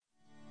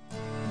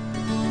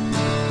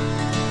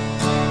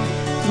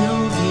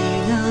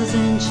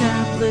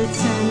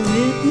prophets and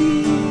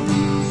litanies,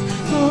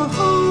 the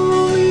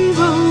Holy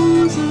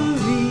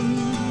Rosary.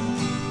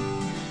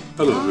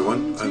 Hello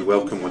everyone, and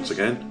welcome once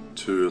again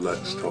to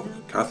Let's Talk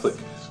Catholic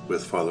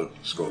with Father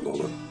Scott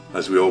Lawler.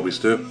 As we always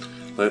do,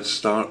 let's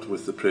start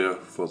with the prayer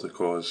for the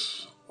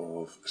cause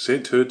of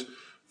sainthood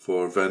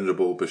for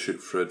Venerable Bishop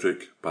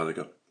Frederick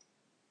Baraga.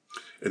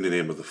 In the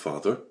name of the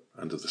Father,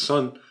 and of the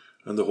Son,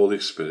 and the Holy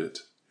Spirit.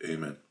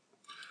 Amen.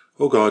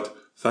 O God,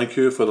 thank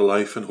you for the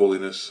life and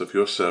holiness of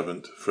your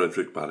servant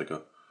Frederick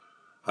Baraga.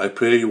 I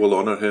pray you will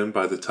honour him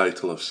by the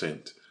title of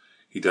saint.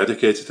 He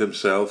dedicated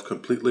himself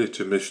completely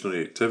to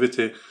missionary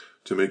activity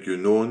to make you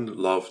known,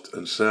 loved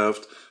and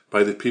served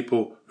by the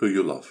people who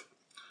you love.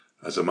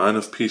 As a man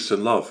of peace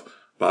and love,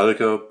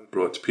 Baraga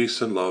brought peace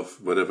and love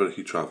wherever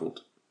he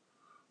travelled.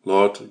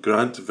 Lord,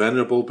 grant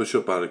Venerable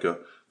Bishop Baraga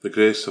the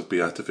grace of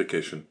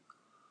beatification.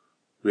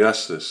 We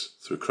ask this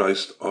through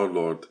Christ our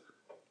Lord.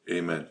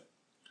 Amen.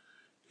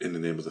 In the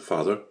name of the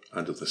Father,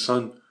 and of the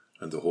Son,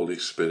 and the Holy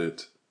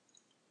Spirit.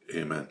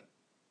 Amen.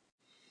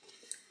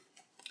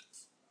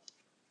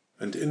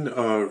 And in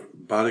our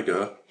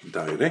Baraga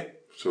diary,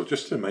 so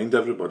just to remind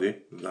everybody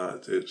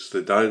that it's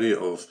the diary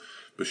of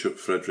Bishop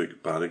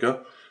Frederick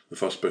Baraga, the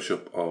first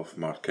Bishop of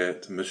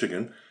Marquette,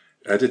 Michigan,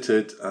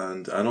 edited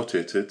and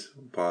annotated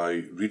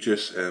by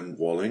Regis M.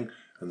 Walling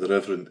and the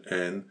Reverend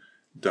N.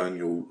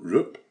 Daniel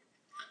Roop,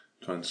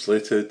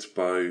 translated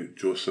by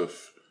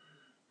Joseph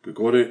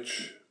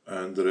Gregorich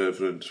and the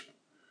Reverend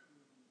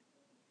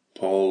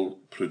Paul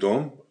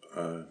Prudhomme,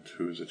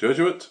 who is a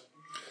Jesuit.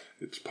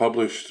 It's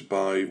published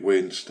by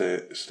Wayne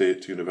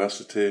State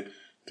University,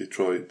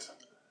 Detroit,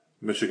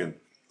 Michigan.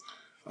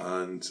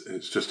 And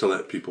it's just to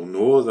let people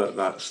know that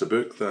that's the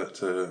book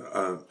that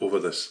over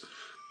this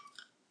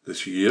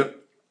year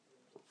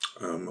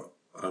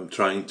I'm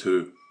trying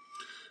to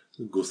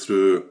go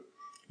through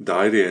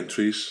diary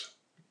entries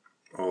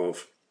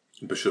of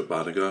Bishop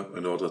Baraga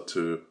in order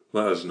to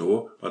let us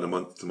know on a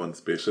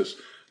month-to-month basis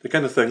the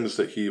kind of things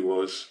that he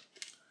was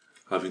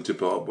having to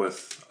put up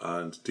with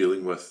and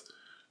dealing with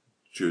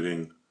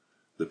during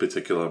the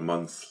particular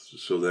month.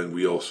 So then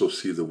we also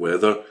see the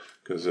weather,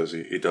 because as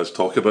he does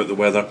talk about the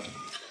weather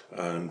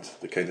and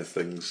the kind of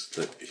things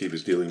that he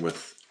was dealing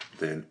with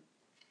then.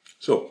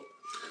 So,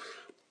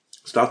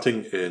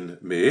 starting in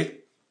May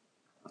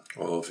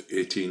of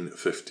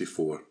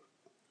 1854.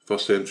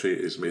 First entry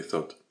is May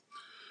 3rd.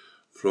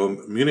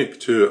 From Munich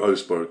to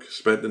Augsburg,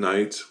 spent the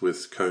night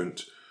with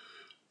Count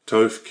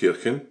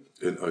Taufkirchen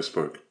in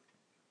Augsburg.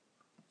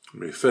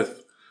 May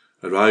 5th,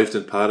 arrived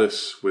in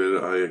Paris,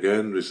 where I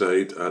again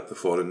reside at the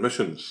Foreign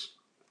Missions.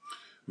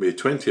 May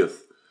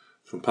 20th,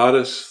 from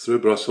Paris through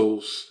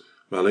Brussels,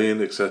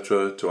 Malines,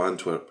 etc. to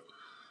Antwerp.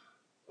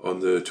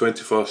 On the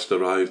 21st,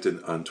 arrived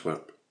in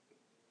Antwerp.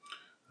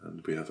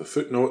 And we have a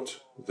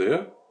footnote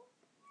there.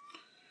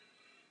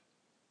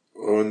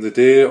 On the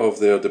day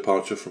of their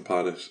departure from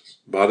Paris,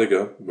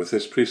 Baraga, with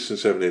his priests and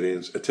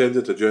seminarians,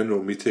 attended a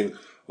general meeting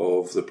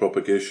of the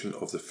propagation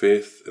of the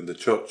faith in the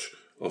Church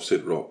of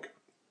St. Roch.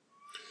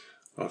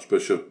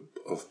 Archbishop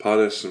of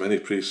Paris and many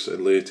priests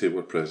and laity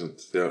were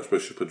present. The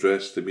Archbishop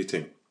addressed the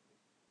meeting.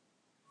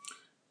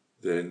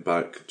 Then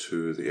back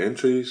to the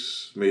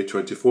entries. May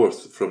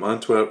 24th, from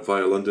Antwerp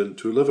via London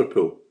to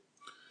Liverpool.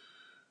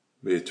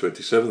 May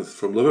 27th,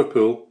 from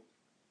Liverpool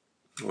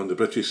on the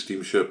British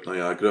steamship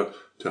Niagara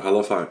to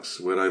Halifax,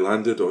 where I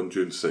landed on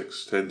June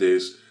 6, 10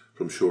 days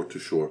from shore to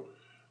shore.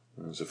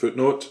 There's a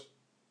footnote.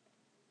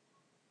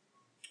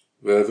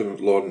 Reverend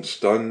Lawrence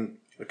Dunn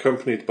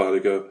accompanied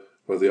Baraga,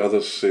 where the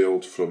others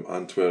sailed from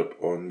Antwerp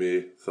on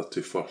May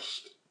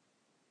 31st.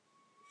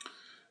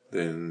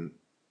 Then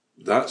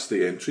that's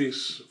the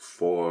entries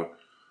for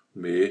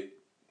May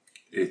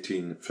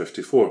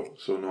 1854,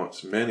 so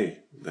not many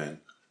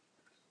then.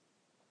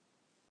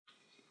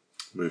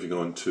 Moving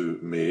on to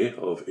May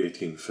of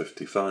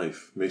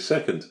 1855, May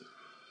 2nd.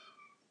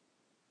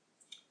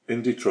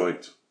 In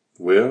Detroit,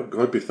 where,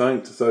 God be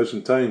thanked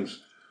 1,000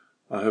 times,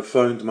 I have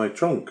found my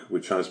trunk,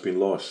 which has been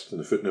lost, and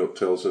the footnote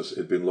tells us it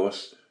had been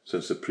lost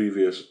since the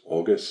previous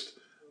August,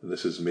 and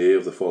this is May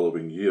of the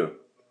following year.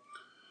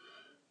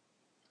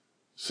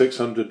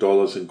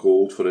 $600 in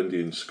gold for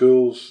Indian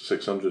schools,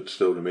 $600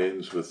 still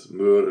remains with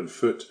Moore and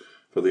Foote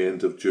for the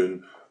end of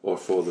June or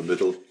for the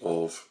middle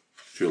of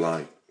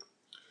July.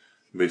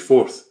 May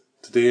 4th,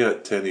 today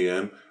at 10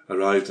 a.m,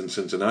 arrived in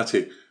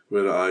Cincinnati,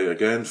 where I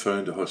again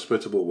found a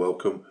hospitable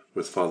welcome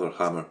with Father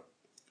Hammer.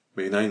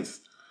 May 9th,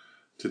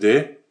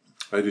 today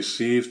I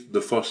received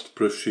the first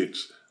proof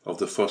sheets of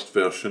the first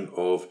version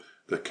of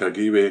the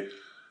Kagiwe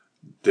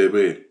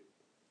Dewe.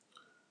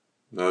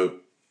 Now,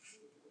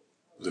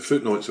 the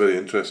footnote's very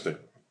interesting,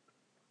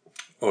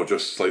 or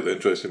just slightly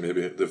interesting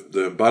maybe.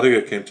 The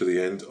Baraga came to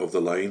the end of the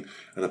line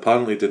and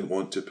apparently didn't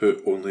want to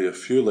put only a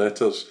few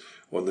letters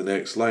on the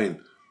next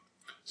line.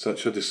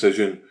 Such a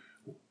decision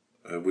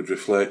would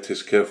reflect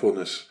his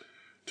carefulness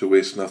to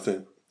waste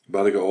nothing.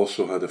 Baraga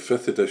also had a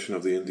 5th edition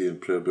of the Indian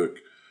prayer book,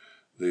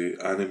 the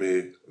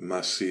Anime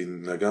Masi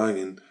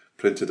Nagayan,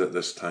 printed at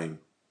this time.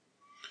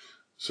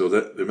 So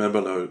that,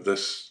 remember now,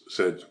 this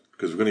said,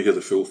 because we're going to hear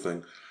the full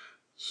thing,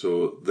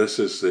 So this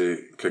is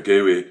the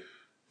Kageway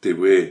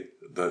Dewey,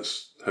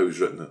 that's how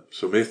he's written it.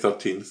 So May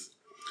 13th,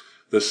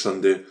 this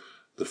Sunday,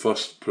 the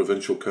first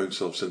Provincial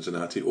Council of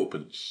Cincinnati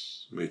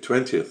opens. May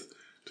 20th,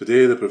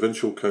 today the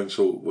Provincial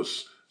Council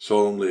was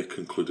solemnly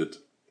concluded.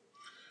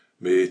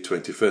 May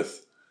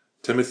 25th,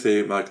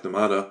 Timothy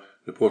McNamara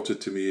reported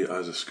to me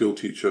as a school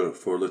teacher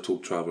for Little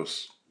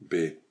Traverse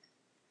Bay.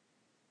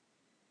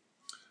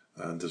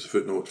 And there's a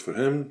footnote for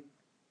him.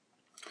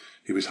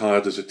 He was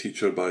hired as a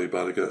teacher by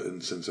Baraga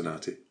in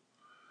Cincinnati.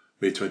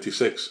 May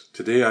 26.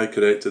 Today I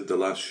corrected the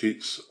last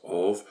sheets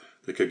of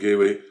the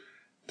Kageway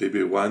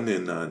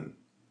Debiwaninan.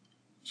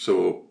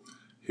 So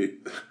he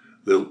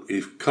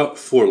cut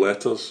 4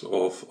 letters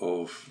off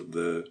of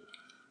that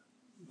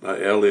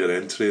earlier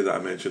entry that I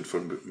mentioned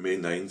from May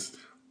 9th,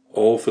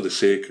 all for the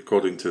sake,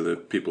 according to the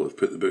people who've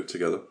put the book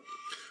together,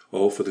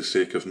 all for the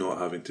sake of not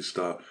having to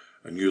start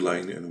a new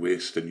line and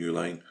waste a new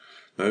line.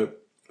 Now,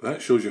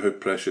 that shows you how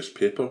precious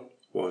paper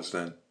was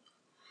then.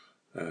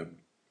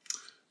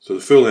 So the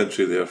full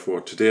entry,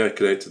 therefore, today I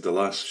corrected the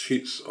last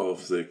sheets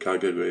of the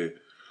Kageway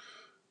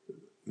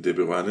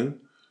Debiwanin.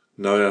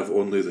 Now I have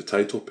only the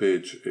title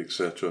page,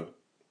 etc.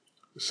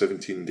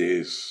 17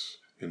 days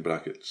in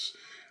brackets.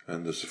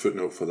 And there's a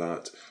footnote for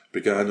that.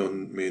 Began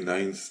on May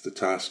 9th. The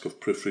task of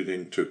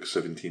proofreading took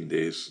 17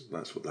 days.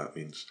 That's what that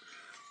means.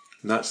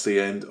 And that's the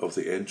end of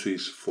the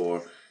entries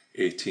for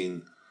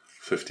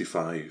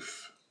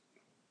 1855.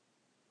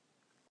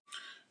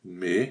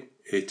 May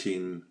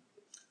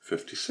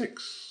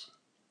 1856.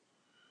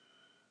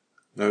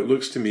 Now it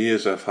looks to me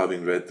as if,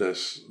 having read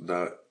this,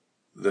 that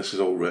this is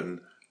all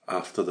written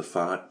after the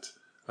fact,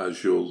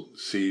 as you'll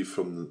see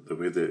from the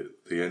way the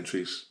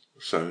entries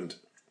sound.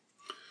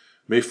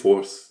 May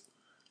 4th,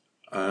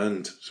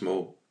 and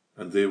small,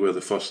 and they were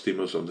the first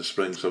steamers on the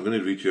spring. So I'm going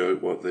to read you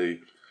out what the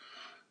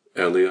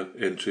earlier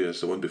entry is,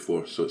 the one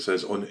before. So it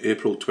says, on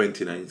April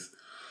 29th,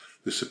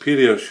 the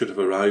Superior should have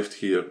arrived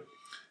here.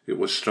 It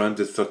was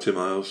stranded 30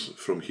 miles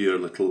from here,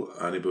 Little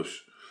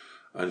Anniebush,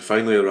 and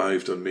finally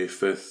arrived on May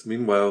 5th.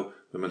 Meanwhile,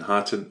 the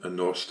Manhattan and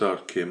North Star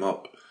came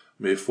up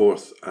May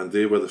 4th, and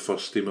they were the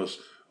first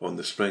steamers on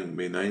the spring,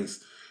 May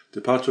 9th.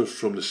 Departures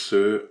from the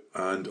Sioux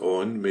and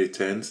on May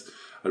 10th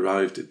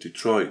arrived at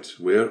Detroit,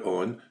 where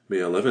on May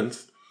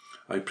 11th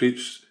I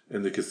preached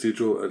in the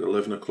cathedral at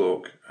 11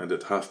 o'clock and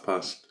at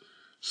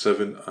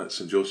 7:30 at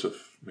St.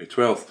 Joseph. May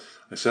 12th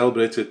I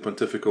celebrated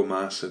Pontifical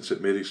Mass in St.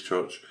 Mary's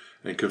Church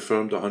and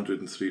confirmed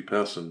 103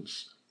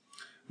 persons.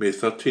 May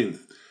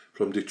 13th,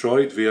 from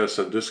Detroit via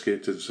Sandusky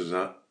to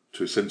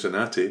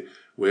Cincinnati,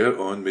 where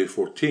on May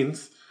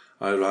 14th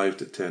I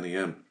arrived at 10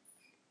 a.m.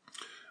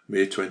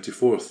 May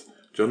 24th,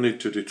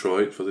 journeyed to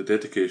Detroit for the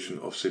dedication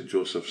of St.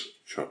 Joseph's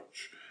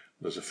Church.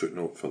 There's a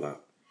footnote for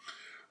that.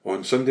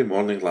 On Sunday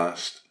morning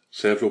last,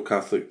 several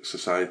Catholic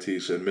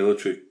societies and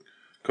military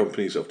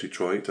companies of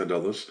Detroit and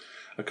others,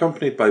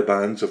 accompanied by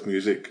bands of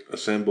music,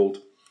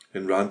 assembled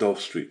in Randolph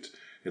Street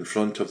in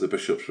front of the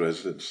bishop's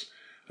residence,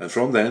 and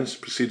from thence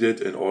proceeded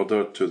in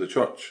order to the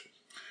church.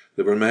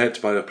 They were met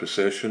by a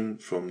procession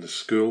from the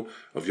school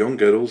of young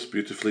girls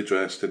beautifully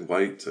dressed in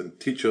white, and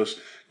teachers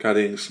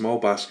carrying small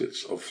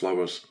baskets of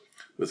flowers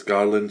with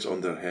garlands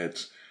on their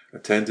heads,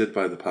 attended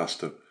by the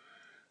pastor.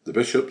 The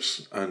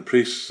bishops and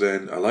priests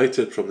then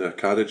alighted from their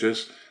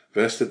carriages,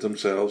 vested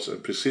themselves,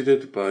 and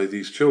preceded by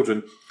these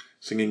children,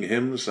 singing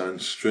hymns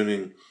and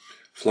strewing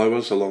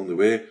flowers along the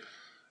way,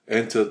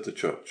 entered the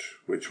church,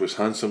 which was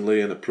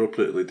handsomely and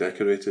appropriately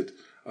decorated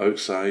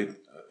outside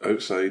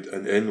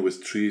and in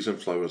with trees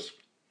and flowers.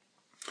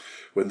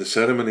 When the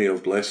ceremony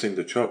of blessing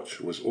the church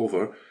was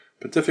over,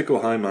 Pontifical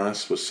High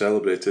Mass was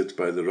celebrated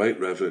by the Right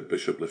Reverend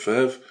Bishop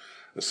Lefebvre,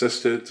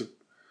 assisted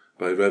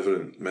by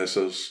Reverend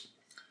Messrs.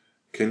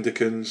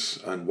 Kindekins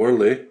and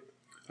Worley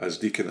as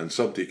deacon and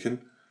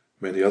subdeacon.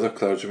 Many other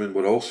clergymen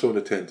were also in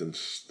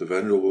attendance. The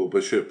Venerable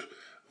Bishop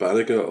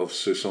Baraga of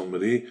Sault Ste.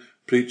 Marie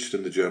preached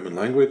in the German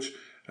language,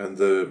 and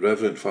the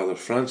Reverend Father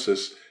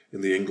Francis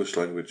in the English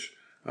language.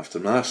 After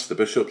Mass, the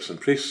bishops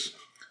and priests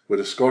were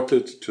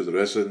escorted to the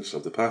residence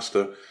of the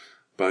pastor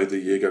by the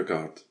Jaeger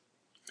Guard.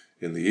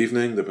 In the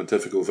evening, the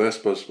Pontifical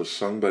Vespers was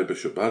sung by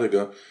Bishop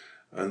Baraga,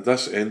 and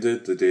thus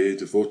ended the day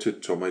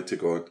devoted to Almighty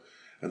God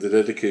and the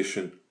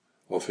dedication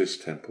of his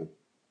temple.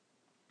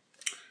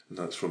 And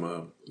that's from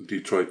a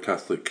Detroit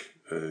Catholic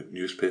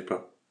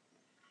newspaper.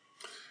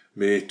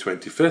 May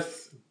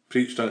 25th,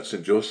 preached at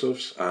St.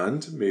 Joseph's,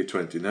 and May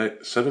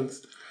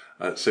 27th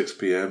at 6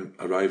 p.m.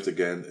 arrived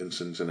again in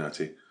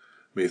Cincinnati.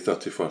 May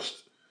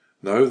 31st.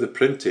 Now the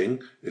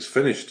printing is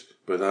finished,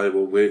 but I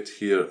will wait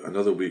here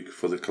another week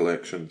for the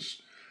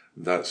collections.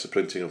 That's the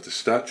printing of the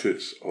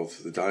statutes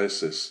of the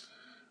diocese.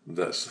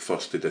 That's the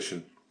first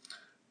edition.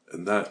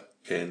 And that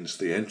ends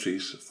the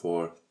entries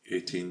for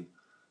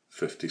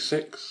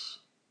 1856.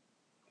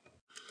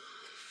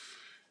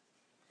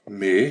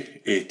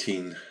 May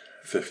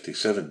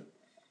 1857.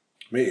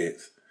 May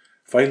 8th.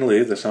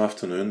 Finally, this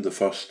afternoon, the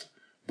first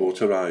boat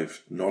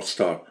arrived, North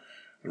Star,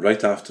 and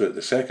right after it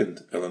the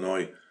second,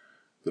 Illinois.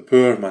 The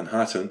poor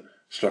Manhattan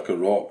struck a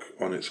rock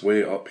on its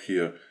way up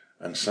here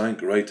and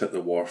sank right at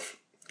the wharf,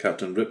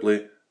 Captain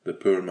Ripley, the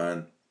poor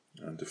man.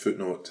 And the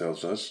footnote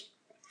tells us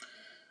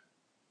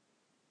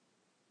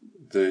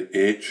the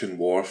H in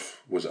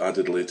wharf was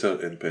added later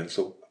in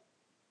pencil.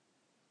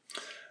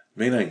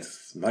 May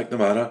 9th,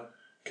 McNamara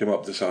came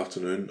up this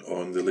afternoon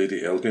on the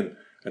Lady Elgin,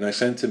 and I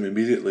sent him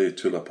immediately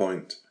to La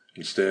Pointe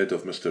instead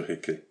of Mr.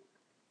 Hickey.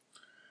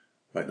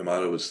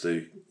 McNamara was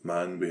the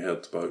man we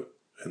heard about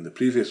in the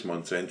previous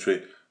month's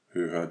entry,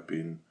 who had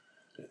been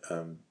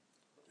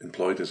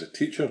employed as a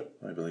teacher,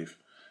 I believe.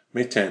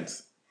 May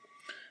 10th.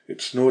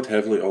 It snowed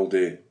heavily all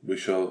day. We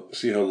shall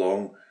see how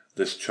long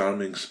this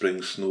charming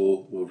spring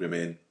snow will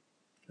remain.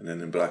 And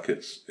then in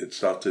brackets, it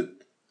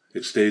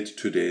stayed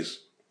 2 days.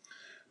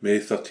 May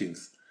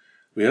 13th.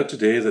 We heard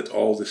today that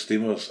all the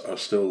steamers are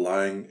still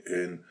lying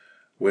in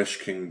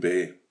West King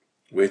Bay,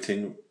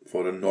 waiting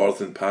for a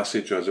northern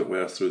passage, as it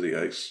were, through the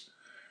ice.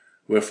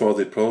 Wherefore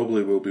they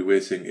probably will be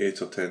waiting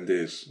 8 or 10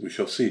 days. We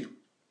shall see.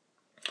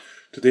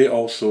 Today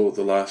also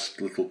the last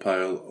little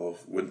pile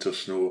of winter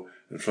snow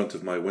in front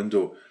of my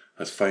window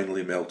has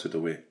finally melted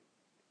away.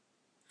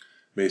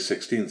 May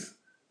 16th.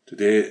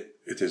 Today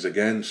it is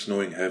again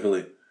snowing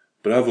heavily.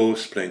 Bravo,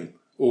 spring!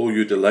 Oh,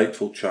 you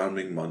delightful,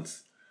 charming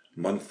month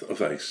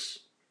of ice.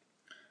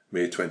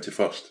 May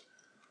 21st.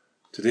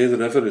 Today the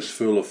river is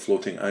full of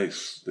floating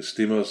ice. The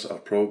steamers are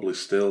probably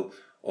still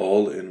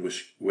all in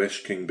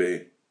West King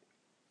Bay.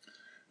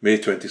 May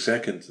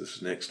 22nd, this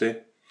is next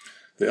day.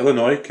 The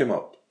Illinois came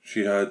up.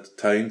 She had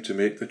time to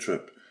make the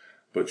trip,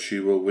 but she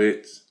will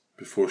wait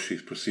before she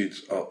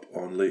proceeds up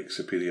on Lake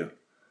Superior.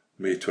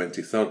 May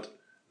 23rd.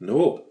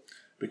 No,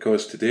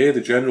 because today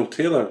the General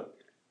Taylor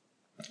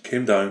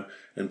came down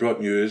and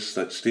brought news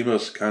that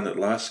steamers can at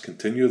last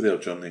continue their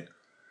journey.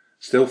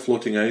 Still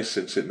floating ice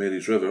in St.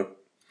 Mary's River.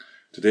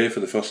 Today,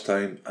 for the first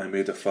time, I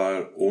made a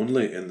fire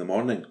only in the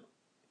morning.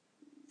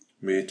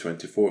 May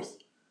 24th.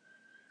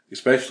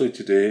 Especially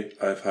today,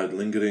 I've had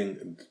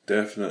lingering,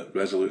 definite,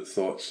 resolute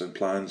thoughts and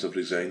plans of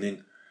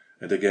resigning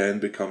and again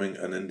becoming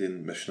an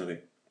Indian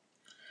missionary.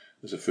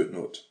 There's a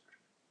footnote.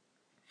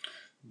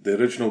 The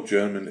original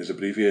German is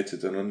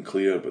abbreviated and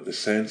unclear, but the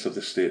sense of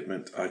the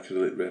statement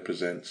accurately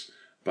represents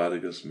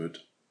Barriger's mood.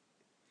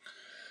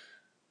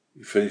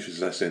 He finishes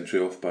this entry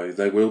off by,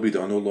 Thy will be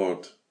done, O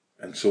Lord,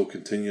 and so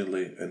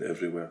continually and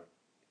everywhere.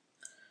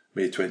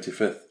 May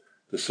 25th.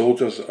 The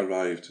soldiers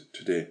arrived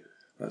today.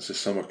 That's the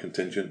summer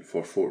contingent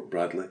for Fort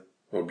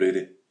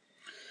Brady.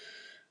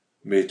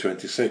 May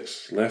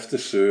 26th. Left the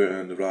Sioux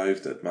and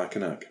arrived at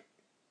Mackinac.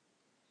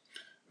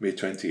 May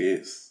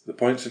 28th. 2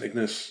 Points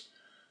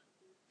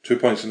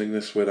St.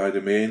 Ignace, where I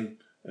remain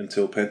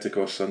until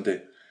Pentecost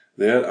Sunday.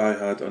 There I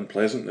had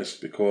unpleasantness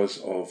because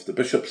of the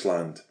bishop's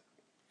land.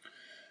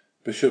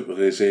 Bishop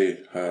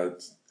Rezé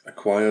had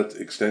acquired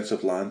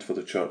extensive land for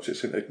the church at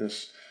St.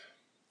 Ignace.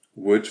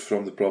 Wood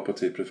from the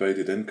property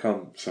provided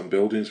income. Some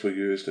buildings were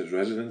used as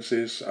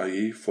residences,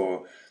 i.e.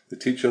 for the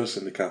teachers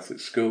in the Catholic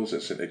schools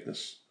at St.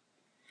 Ignace.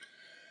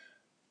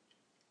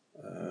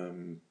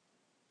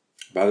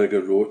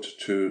 Barriger wrote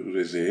to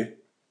Rezé,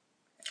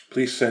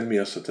 Please send me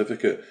a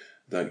certificate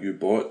that you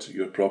bought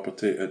your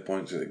property at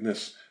Point St.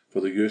 Ignace for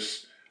the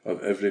use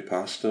of every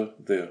pastor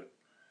there.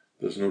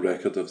 There's no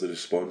record of the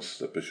response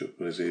that Bishop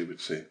Rezé would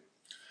say.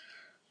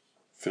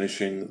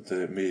 Finishing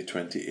the May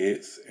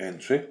 28th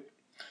entry,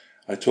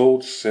 I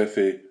told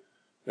Sephy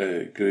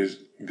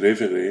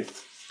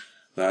Gréveret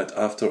that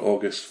after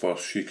August 1st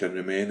she can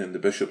remain in the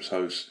bishop's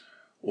house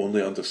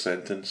only under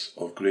sentence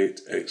of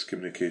great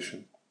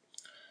excommunication.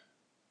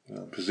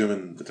 I'm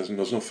presuming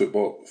there's no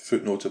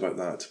footnote about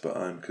that, but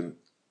I'm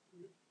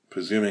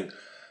presuming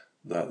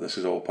that this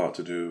is all part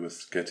to do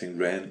with getting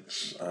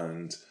rents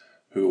and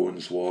who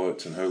owns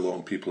what and how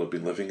long people have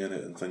been living in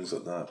it and things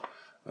like that.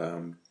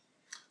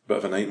 Bit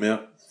of a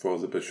nightmare for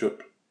the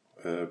bishop,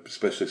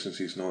 especially since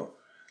he's not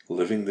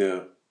living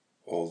there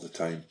all the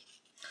time.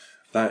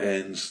 That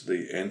ends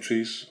the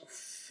entries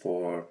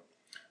for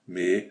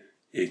May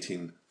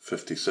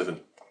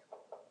 1857.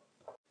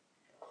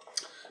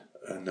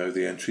 And now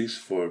the entries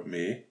for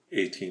May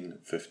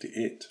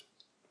 1858.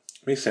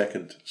 May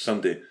 2nd,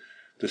 Sunday.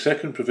 The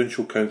Second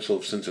Provincial Council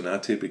of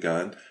Cincinnati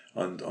began,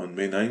 and on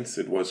May 9th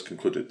it was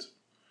concluded.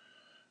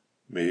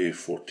 May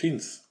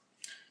 14th.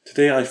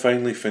 Today I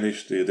finally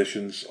finished the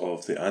editions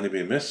of the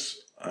Anime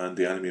Miss and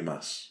the Anime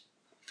Mass.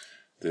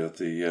 They're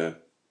the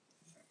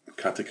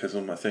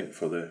catechism, I think,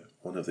 for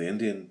one of the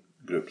Indian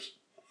groups.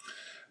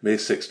 May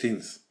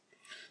 16th.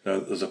 Now,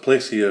 there's a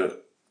place here,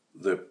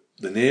 the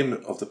name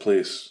of the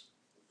place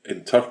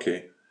in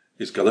Turkey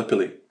is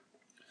Gallipoli.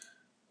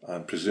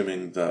 I'm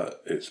presuming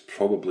that it's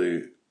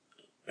probably,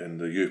 in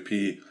the UP,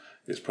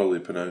 it's probably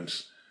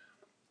pronounced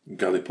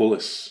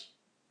Gallipolis.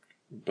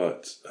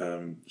 But,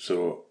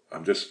 so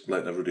I'm just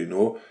letting everybody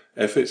know,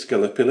 if it's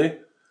Gallipoli,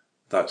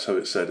 that's how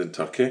it's said in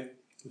Turkey.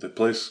 The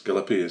place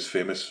Gallipoli is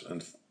famous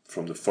and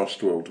from the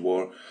First World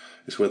War.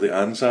 It's where the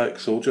Anzac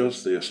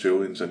soldiers, the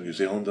Australians and New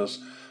Zealanders,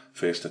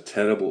 faced a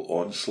terrible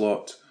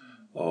onslaught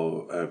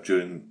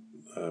during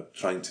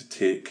trying to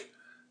take.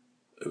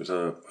 It was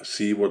a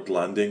seaward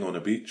landing on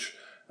a beach,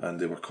 and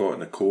they were caught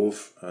in a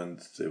cove,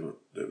 and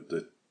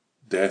the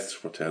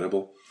deaths were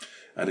terrible,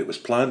 and it was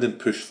planned and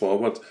pushed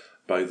forward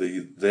by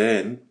the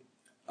then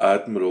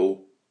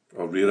Admiral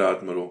or Rear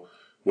Admiral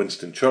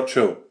Winston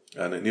Churchill,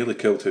 and it nearly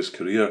killed his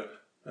career.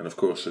 And of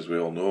course, as we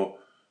all know,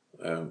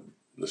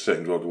 the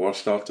Second World War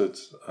started,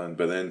 and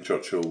by then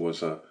Churchill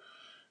was a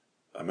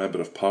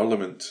member of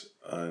Parliament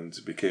and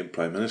became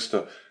Prime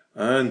Minister,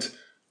 and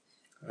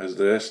as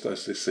the rest,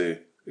 as they say,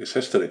 is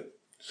history.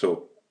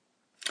 So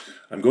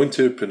I'm going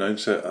to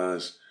pronounce it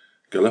as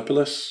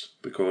Gallipolis,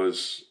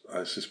 because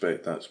I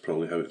suspect that's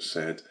probably how it's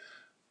said.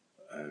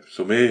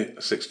 So May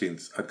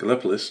 16th at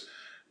Gallipolis,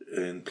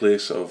 in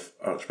place of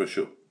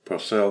Archbishop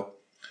Purcell,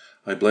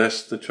 I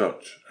blessed the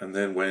church and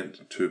then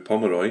went to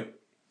Pomeroy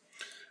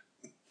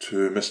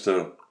to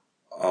Mr.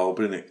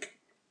 Albrinick.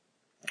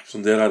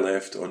 From there I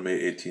left on May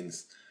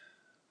 18th,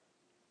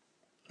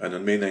 and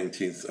on May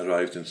 19th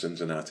arrived in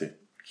Cincinnati.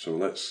 So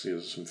let's see,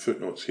 there's some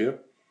footnotes here.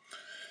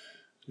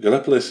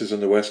 Gallipolis is on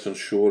the western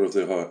shore of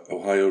the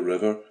Ohio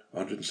River,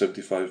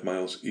 175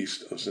 miles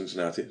east of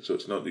Cincinnati, so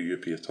it's not the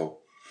UP at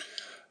all.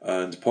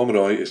 And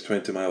Pomeroy is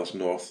 20 miles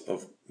north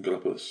of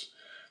Gallipolis.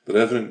 The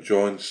Reverend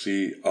John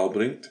C.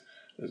 Albrinct,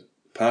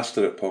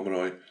 pastor at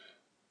Pomeroy,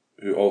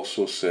 who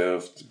also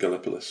served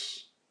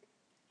Gallipolis.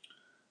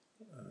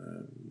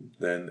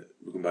 Then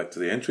we're going back to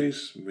the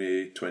entries.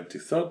 May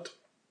 23rd.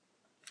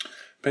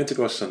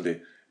 Pentecost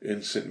Sunday.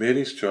 In St.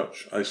 Mary's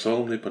Church, I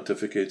solemnly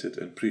pontificated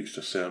and preached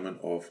a sermon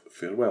of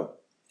farewell.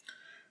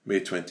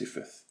 May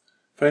 25th.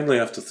 Finally,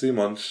 after 3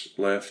 months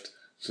left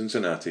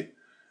Cincinnati,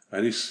 I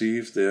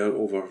received there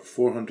over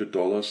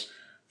 $400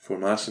 for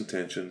mass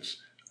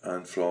intentions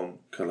and from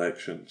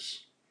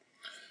collections.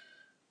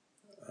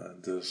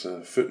 And there's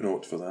a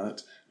footnote for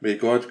that. May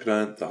God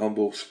grant the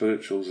humble,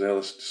 spiritual,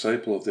 zealous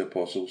disciple of the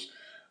apostles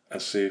a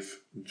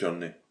safe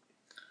journey.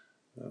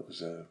 That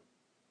was a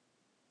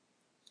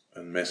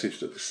message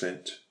that was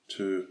sent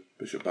to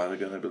Bishop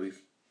Barrigan, I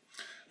believe.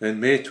 Then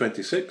May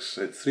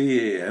 26th at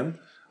 3 a.m.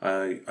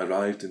 I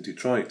arrived in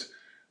Detroit,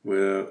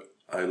 where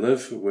I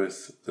live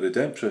with the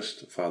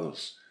Redemptorist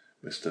Fathers.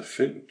 Mr.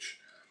 Finch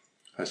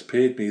has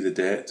paid me the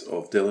debt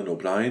of Dylan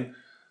O'Brien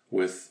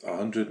with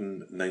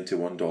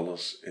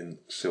 $191 in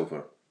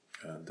silver.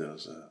 And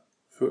there's a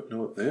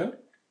footnote there.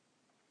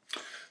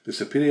 The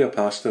Superior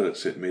Pastor at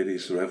St.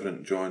 Mary's,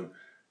 Reverend John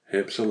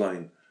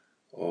Hepseline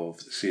of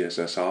the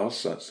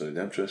CSSRs, that's the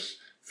Redemptorists,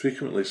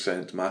 frequently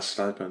sent mass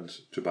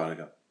stipends to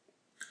Barriga.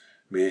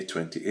 May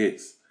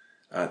 28th.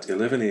 At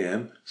 11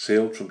 a.m.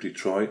 sailed from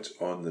Detroit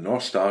on the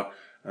North Star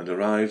and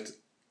arrived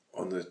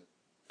on the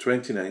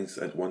 29th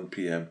at 1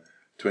 p.m.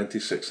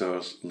 26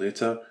 hours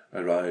later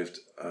arrived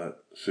at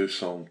Sault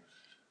Ste.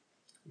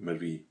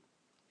 Marie.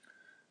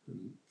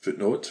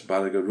 Footnote,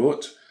 Barriga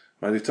wrote,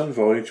 my return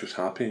voyage was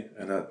happy,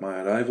 and at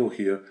my arrival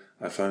here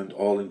I found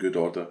all in good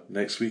order.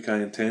 Next week I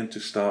intend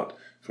to start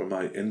for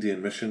my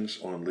Indian missions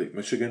on Lake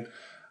Michigan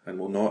and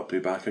will not be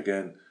back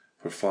again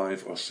for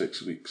 5 or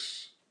 6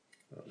 weeks.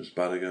 That was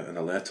Barriga in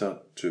a letter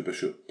to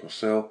Bishop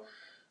Purcell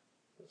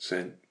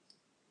sent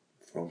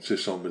from Sault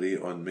Ste. Marie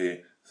on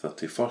May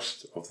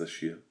 31st of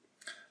this year.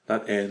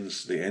 That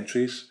ends the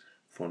entries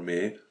for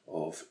May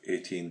of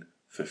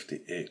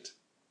 1858.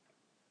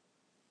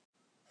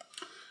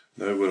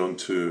 Now we're on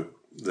to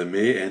the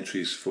May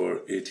entries for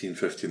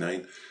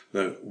 1859.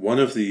 Now, one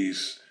of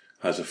these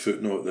has a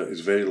footnote that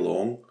is very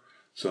long,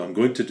 so I'm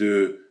going to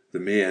do the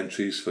May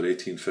entries for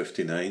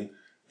 1859,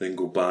 then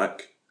go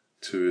back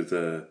to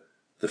the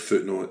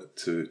footnote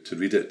to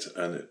read it,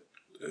 and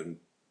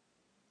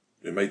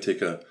it might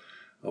take a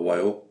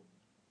while,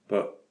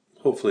 but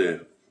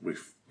hopefully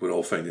we're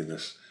all finding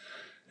this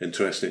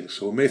interesting.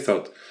 So May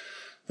 3rd,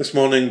 this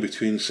morning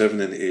between 7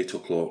 and 8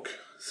 o'clock,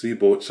 3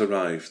 boats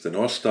arrived, the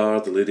North Star,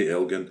 the Lady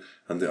Elgin,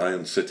 and the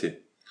Iron City.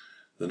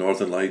 The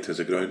Northern Light has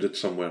grounded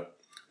somewhere.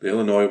 The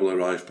Illinois will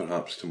arrive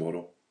perhaps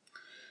tomorrow.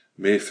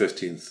 May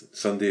 15th,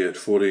 Sunday at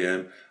 4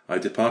 a.m, I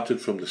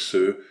departed from the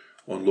Sioux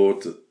on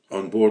board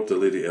the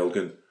Lady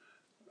Elgin,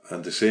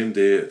 and the same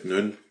day at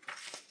noon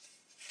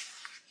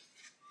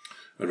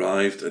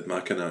arrived at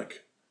Mackinac,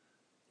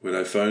 where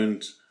I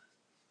found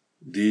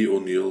D.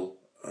 O'Neill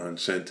and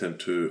sent him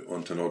to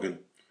Ontonagon.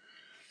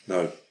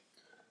 Now,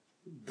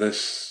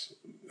 this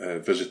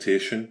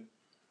visitation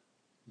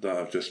that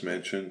I've just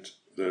mentioned,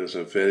 there is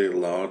a very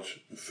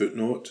large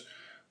footnote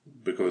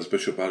because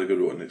Bishop Barriga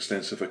wrote an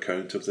extensive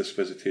account of this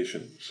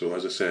visitation. So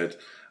as I said,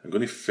 I'm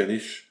going to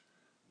finish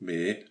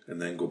May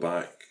and then go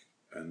back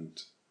and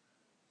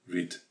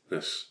read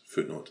this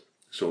footnote.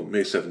 So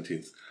May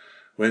 17th,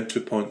 went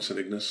to Point St.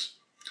 Ignace,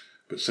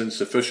 but since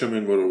the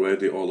fishermen were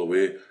already all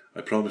away,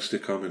 I promised to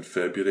come in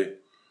February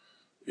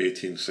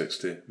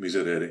 1860,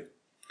 Miserere.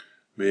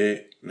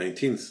 May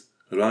 19th,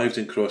 arrived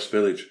in Cross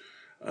Village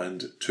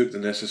and took the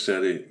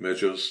necessary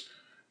measures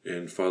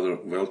in Father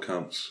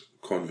Wellcamp's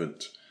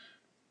convent.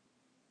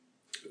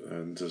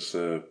 And there's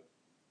a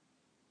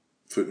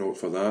footnote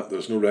for that.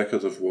 There's no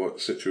record of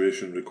what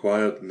situation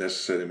required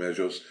necessary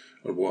measures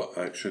or what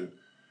action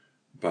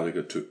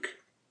Barriga took.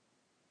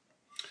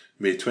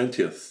 May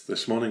 20th,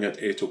 this morning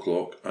at 8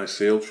 o'clock, I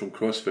sailed from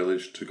Cross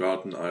Village to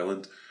Garden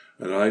Island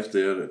Arrived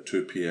there at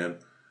 2 p.m,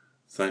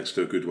 thanks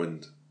to a good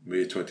wind.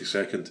 May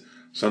 22nd,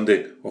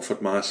 Sunday,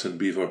 offered Mass in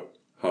Beaver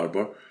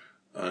Harbour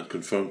and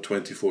confirmed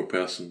 24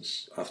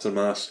 persons. After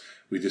Mass,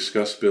 we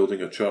discussed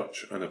building a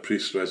church and a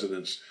priest's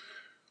residence,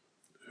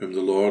 whom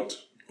the Lord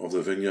of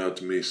the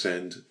vineyard may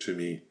send to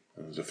me.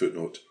 As a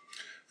footnote.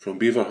 From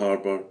Beaver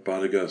Harbour,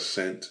 Barriga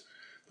sent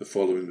the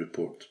following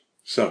report.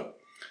 Sir,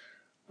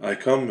 I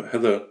come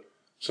hither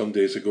some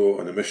days ago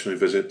on a missionary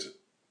visit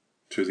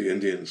to the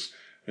Indians,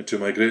 and to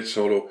my great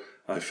sorrow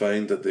I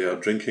find that they are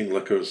drinking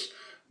liquors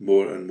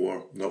more and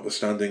more,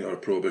 notwithstanding our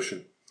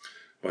prohibition.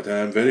 But I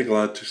am very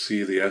glad to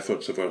see the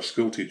efforts of our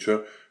school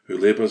teacher, who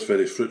labours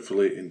very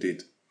fruitfully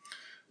indeed,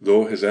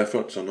 though his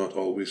efforts are not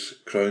always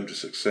crowned with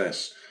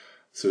success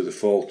through the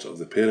fault of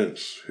the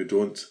parents who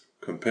don't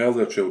compel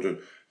their children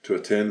to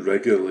attend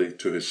regularly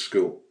to his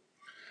school.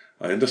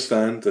 I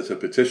understand that a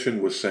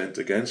petition was sent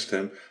against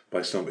him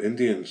by some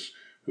Indians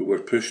who were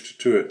pushed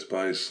to it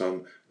by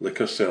some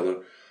liquor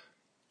seller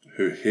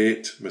who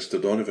hate Mr.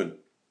 Donovan.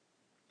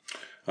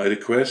 I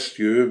request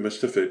you,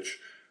 Mr. Fitch,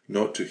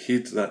 not to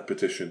heed that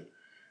petition,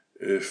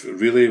 if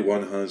really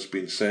one has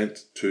been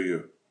sent to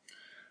you,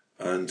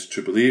 and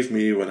to believe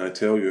me when I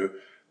tell you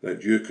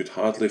that you could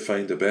hardly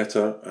find a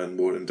better and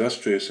more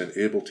industrious and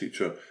able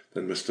teacher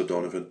than Mr.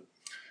 Donovan.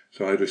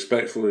 So I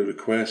respectfully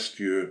request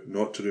you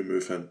not to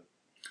remove him.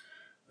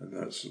 And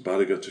that's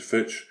Barriga to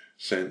Fitch,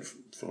 sent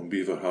from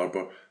Beaver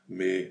Harbour,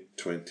 May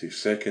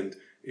 22nd,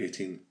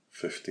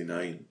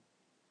 1859.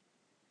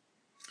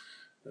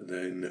 And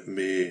then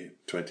May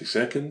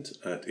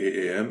 22nd at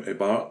 8 a.m,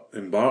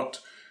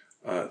 embarked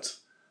at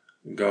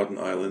Garden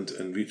Island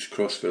and reached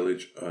Cross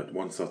Village at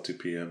 1:30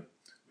 p.m.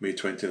 May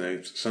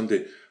 29th,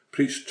 Sunday,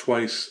 preached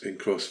twice in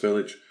Cross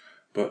Village,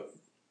 but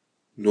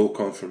no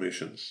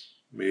confirmations.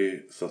 May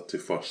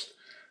 31st,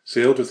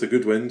 sailed with a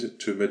good wind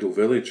to Middle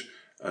Village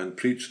and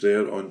preached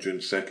there on June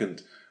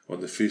 2nd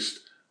on the feast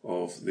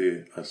of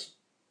the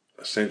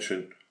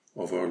Ascension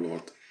of our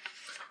Lord.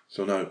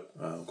 So now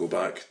I'll go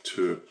back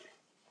to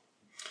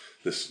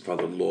this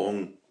rather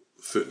long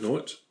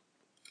footnote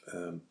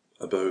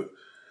about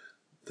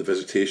the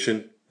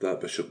visitation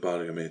that Bishop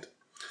Barriga made.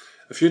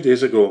 A few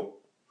days ago,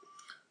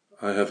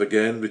 I have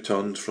again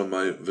returned from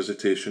my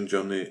visitation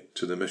journey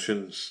to the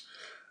missions,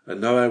 and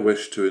now I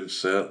wish to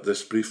insert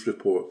this brief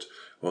report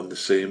on the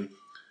same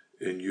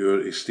in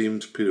your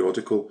esteemed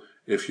periodical,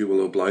 if you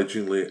will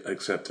obligingly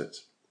accept it.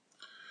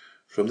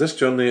 From this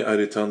journey I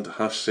returned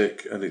half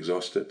sick and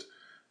exhausted,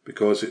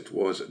 because it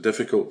was a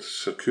difficult,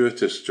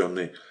 circuitous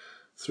journey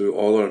through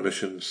all our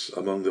missions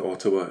among the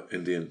Ottawa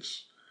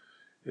Indians.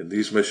 In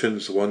these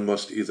missions one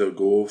must either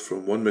go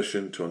from one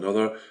mission to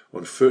another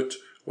on foot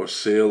or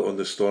sail on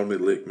the stormy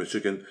Lake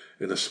Michigan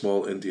in a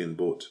small Indian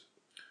boat,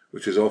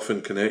 which is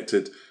often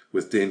connected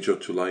with danger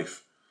to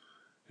life,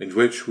 and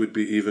which would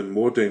be even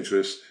more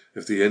dangerous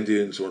if the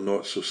Indians were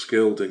not so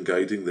skilled in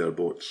guiding their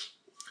boats.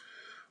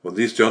 On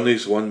these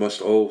journeys one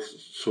must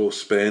also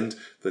spend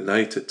the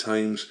night at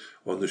times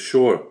on the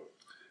shore,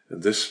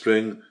 and this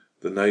spring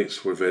the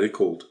nights were very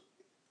cold.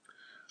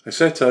 I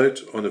set out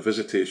on a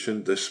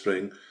visitation this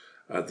spring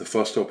at the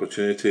first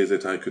opportunity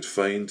that I could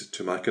find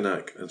to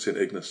Mackinac and St.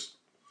 Ignace.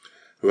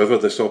 However,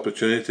 this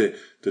opportunity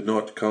did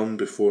not come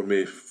before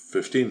May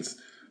 15th,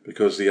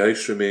 because the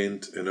ice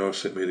remained in our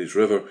St. Mary's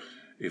River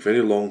a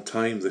very long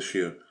time this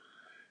year.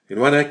 And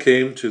when I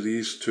came to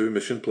these two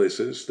mission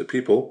places, the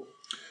people,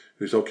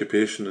 whose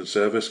occupation and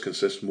service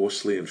consist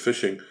mostly in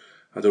fishing,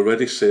 had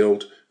already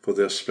sailed for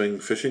their spring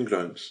fishing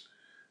grounds.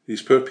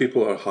 These poor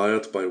people are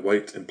hired by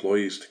white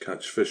employees to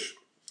catch fish.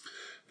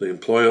 The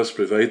employers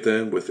provide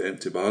them with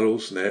empty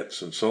barrels,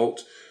 nets and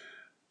salt,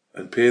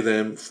 and pay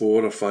them $4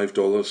 or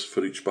 $5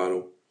 for each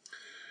barrel,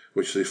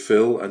 which they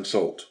fill and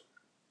salt.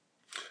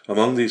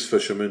 Among these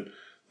fishermen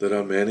there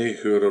are many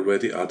who are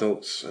already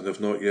adults and have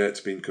not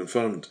yet been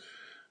confirmed,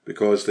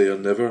 because they are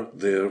never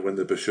there when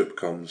the bishop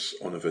comes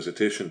on a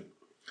visitation.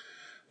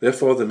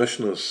 Therefore the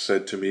missioners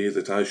said to me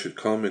that I should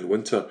come in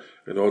winter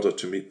in order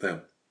to meet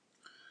them.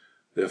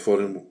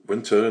 Therefore in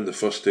winter, in the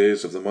first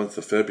days of the month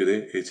of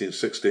February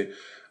 1860,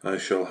 I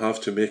shall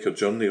have to make a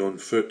journey on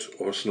foot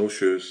or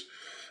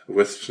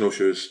with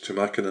snowshoes to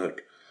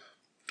Mackinac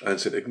and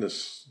St.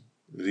 Ignace.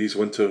 These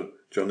winter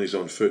journeys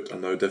on foot are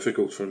now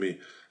difficult for me,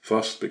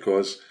 first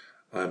because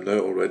I am now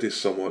already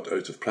somewhat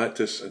out of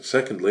practice, and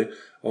secondly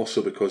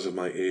also because of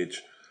my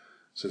age.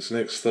 Since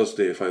next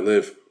Thursday, if I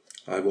live,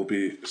 I will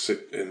be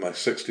in my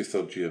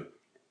 63rd year.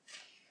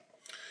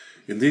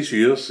 In these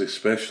years,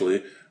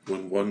 especially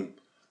when one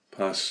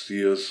passes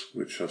years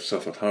which have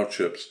suffered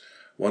hardships,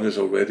 one is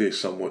already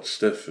somewhat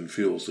stiff and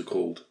feels the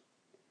cold.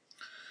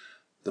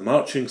 The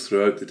marching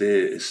throughout the day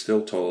is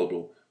still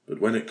tolerable,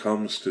 but when it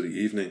comes to the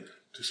evening,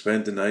 to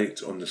spend the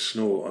night on the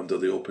snow under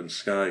the open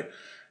sky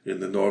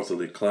in the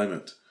northerly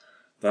climate,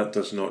 that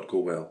does not go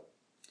well.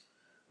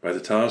 By the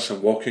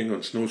tiresome walking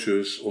on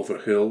snowshoes over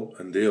hill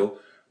and dale,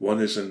 one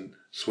is in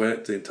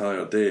sweat the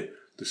entire day,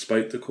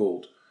 despite the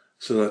cold,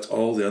 so that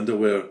all the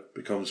underwear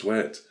becomes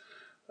wet,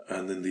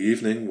 and in the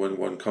evening, when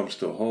one comes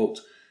to a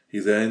halt, he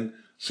then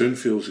soon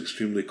feels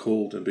extremely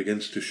cold and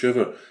begins to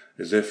shiver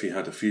as if he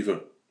had a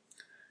fever.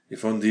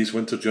 If on these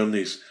winter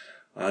journeys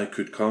I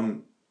could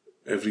come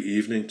every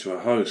evening to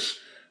a house,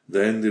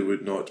 then they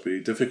would not be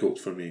difficult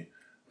for me.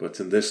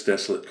 But in this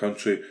desolate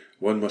country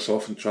one must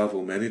often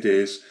travel many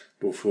days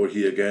before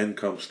he again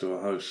comes to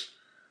a house.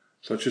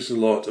 Such is the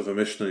lot of a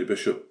missionary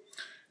bishop,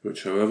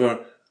 which,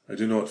 however, I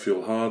do not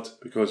feel hard,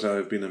 because I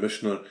have been a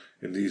missioner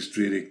in this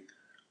dreary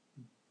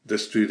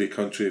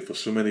country for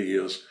so many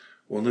years.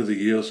 Only the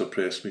years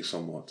oppress me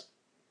somewhat.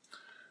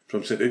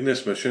 From St.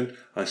 Ignace Mission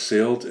I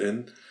sailed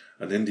in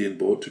an Indian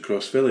boat to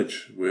Cross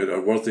Village, where a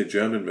worthy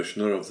German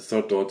missioner of the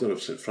Third Order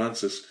of St.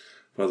 Francis,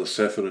 Father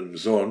Sephirin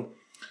Zorn,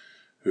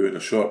 who in a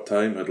short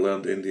time had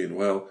learned Indian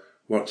well,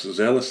 works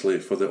zealously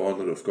for the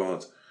honour of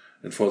God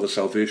and for the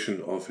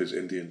salvation of his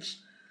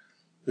Indians.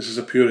 This is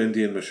a pure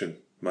Indian mission.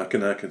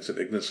 Mackinac and St.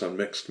 Ignace are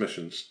mixed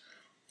missions.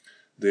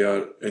 They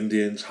are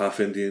Indians,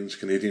 half-Indians,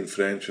 Canadian,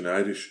 French and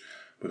Irish,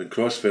 but in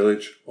Cross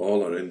Village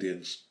all are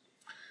Indians.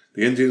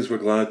 The Indians were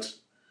glad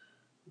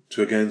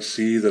to again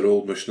see their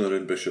old missioner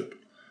and bishop.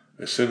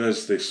 As soon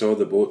as they saw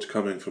the boat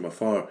coming from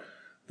afar,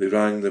 they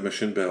rang the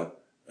mission bell,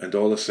 and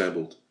all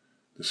assembled.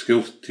 The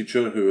school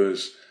teacher, who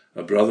is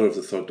a brother of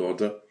the Third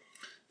Order,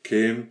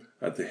 came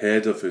at the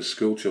head of his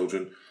school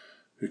children,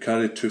 who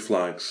carried 2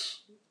 flags,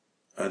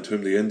 and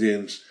whom the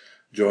Indians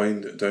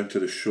joined down to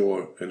the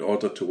shore in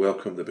order to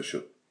welcome the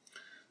bishop.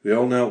 They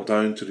all knelt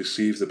down to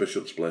receive the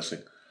bishop's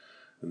blessing,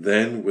 and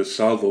then, with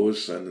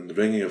salvos and the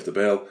ringing of the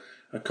bell,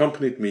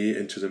 accompanied me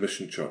into the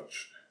mission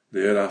church.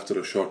 There, after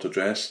a short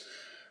address,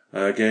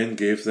 I again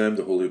gave them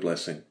the holy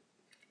blessing.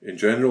 In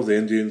general, the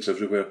Indians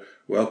everywhere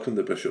welcome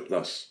the bishop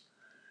thus.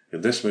 In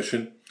this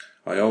mission,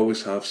 I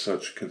always have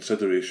such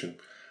consideration,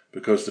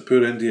 because the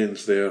poor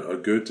Indians there are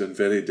good and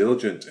very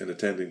diligent in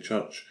attending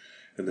church,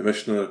 and the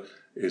missioner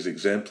is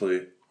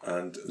exemplary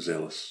and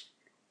zealous.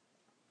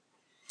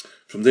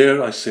 From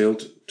there I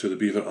sailed to the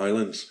Beaver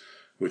Islands,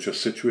 which are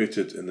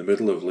situated in the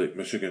middle of Lake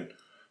Michigan,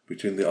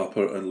 between the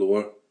upper and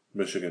lower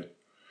Michigan.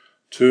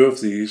 2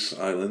 of these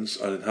islands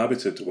are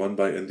inhabited, one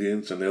by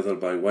Indians and the other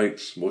by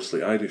whites,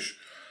 mostly Irish.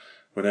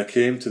 When I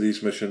came to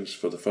these missions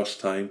for the first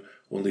time,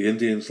 only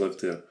Indians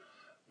lived there,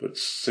 but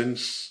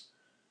since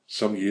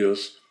some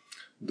years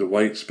the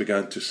whites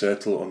began to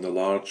settle on the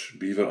large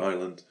Beaver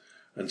Island,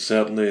 and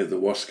certainly the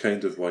worst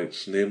kind of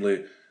whites,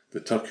 namely the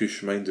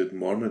Turkish-minded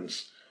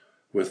Mormons,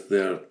 with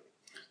their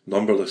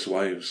numberless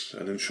wives,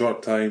 and in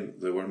short time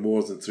there were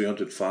more than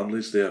 300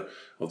 families there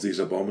of these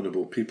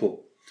abominable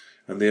people,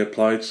 and they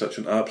applied such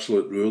an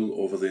absolute rule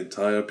over the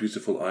entire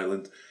beautiful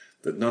island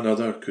that none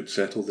other could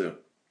settle there.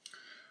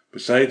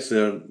 Besides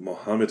their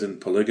Mohammedan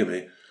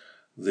polygamy,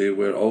 they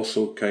were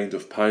also kind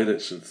of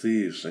pirates and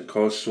thieves, and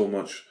caused so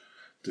much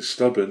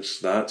disturbance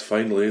that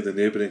finally the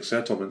neighbouring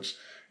settlements,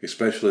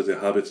 especially the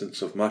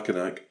inhabitants of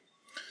Mackinac,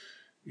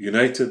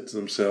 united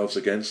themselves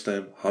against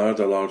them, hired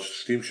a large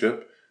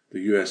steamship,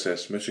 the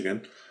USS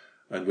Michigan,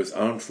 and with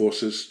armed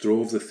forces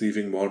drove the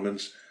thieving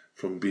Mormons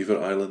from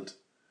Beaver Island.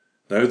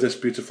 Now this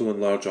beautiful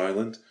and large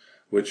island,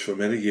 which for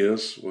many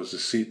years was the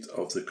seat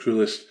of the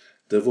cruellest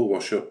devil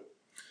worship,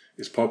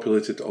 is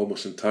populated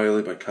almost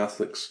entirely by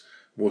Catholics,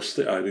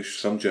 mostly Irish,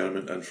 some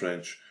German and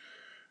French,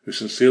 who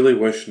sincerely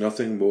wish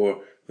nothing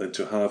more than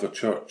to have a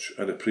church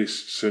and a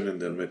priest soon in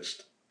their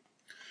midst.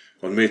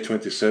 On May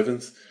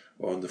 27th,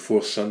 on the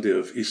 4th Sunday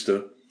of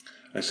Easter,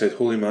 I said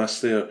Holy Mass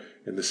there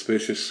in the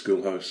spacious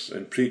schoolhouse,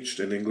 and preached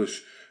in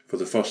English for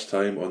the first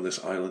time on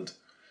this island,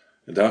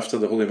 and after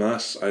the Holy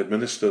Mass I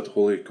administered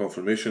Holy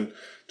Confirmation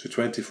to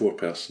 24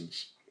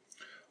 persons.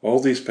 All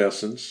these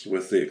persons,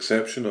 with the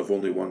exception of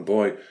only one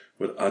boy,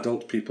 were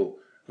adult people.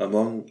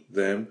 Among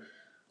them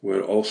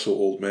were also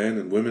old men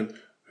and women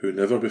who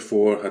never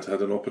before had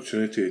had an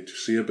opportunity to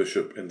see a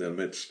bishop in their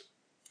midst.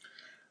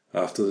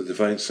 After the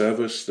divine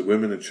service, the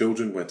women and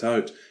children went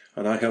out,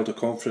 and I held a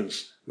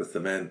conference with the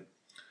men,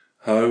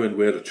 how and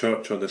where a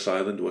church on this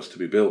island was to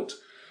be built,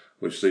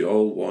 which they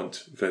all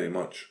want very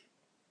much.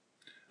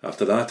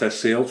 After that I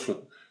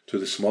sailed to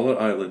the smaller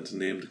island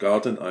named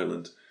Garden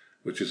Island,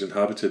 which is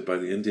inhabited by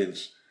the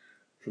Indians.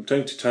 From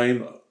time to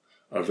time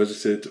are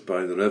visited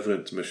by the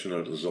Reverend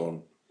Missioner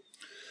Zorn.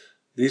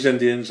 These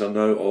Indians are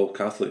now all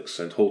Catholics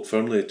and hold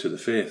firmly to the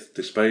faith,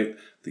 despite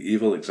the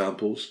evil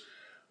examples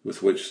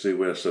with which they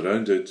were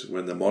surrounded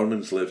when the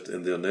Mormons lived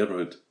in their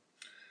neighbourhood.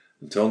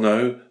 Until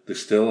now they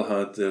still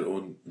had their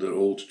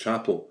old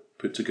chapel,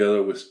 put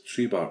together with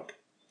tree bark.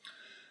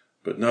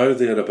 But now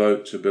they are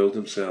about to build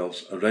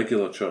themselves a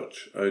regular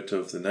church out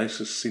of the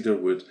nicest cedar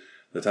wood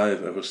that I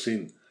have ever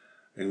seen,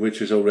 and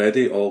which is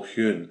already all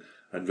hewn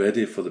and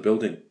ready for the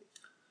building.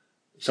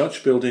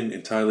 Such building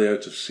entirely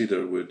out of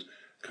cedar wood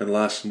can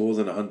last more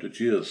than 100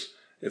 years,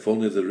 if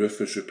only the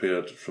roof is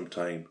repaired from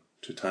time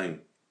to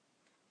time.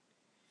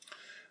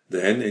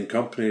 Then, in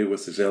company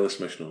with the zealous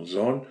missionary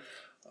Zorn,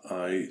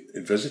 I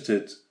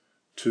visited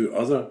 2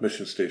 other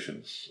mission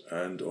stations,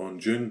 and on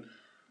June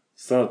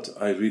 3rd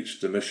I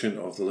reached the mission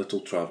of the Little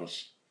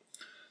Travers,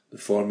 the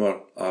former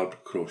Arbre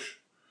Croche.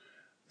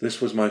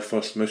 This was my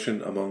first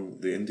mission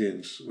among the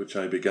Indians, which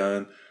I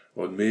began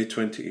on May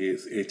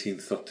 28th,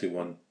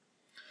 1831.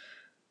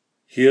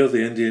 Here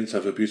the Indians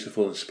have a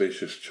beautiful and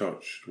spacious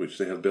church, which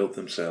they have built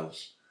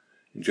themselves.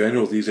 In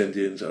general, these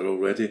Indians are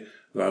already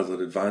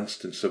rather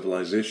advanced in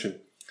civilization.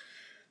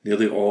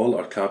 Nearly all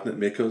are cabinet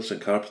makers and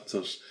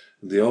carpenters,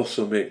 and they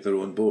also make their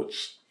own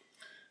boats.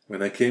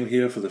 When I came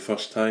here for the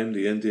first time,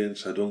 the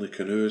Indians had only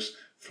canoes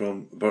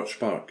from birch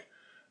bark.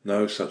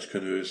 Now such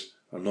canoes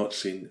are not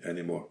seen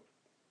anymore.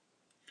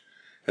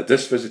 At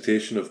this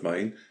visitation of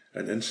mine,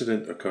 an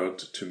incident occurred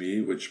to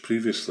me which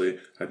previously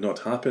had not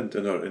happened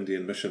in our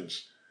Indian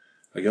missions.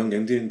 A young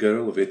Indian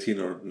girl of 18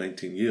 or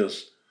 19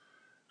 years,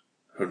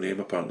 her name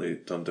apparently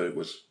turned out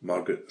was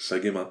Margaret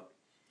Sagima,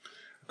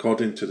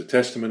 according to the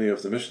testimony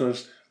of the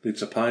missioners,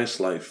 leads a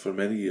pious life for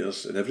many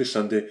years and every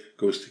Sunday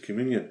goes to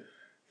communion,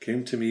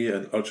 came to me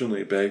and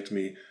urgently begged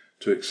me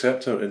to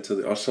accept her into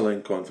the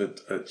Ursuline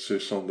convent at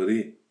Sault Ste.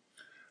 Marie.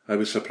 I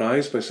was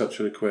surprised by such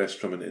a request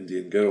from an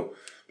Indian girl,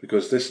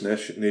 because this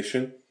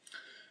nation,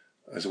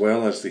 as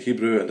well as the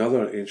Hebrew and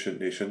other ancient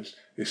nations,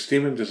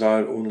 esteem and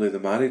desire only the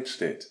married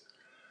state.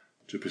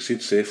 To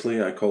proceed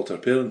safely, I called her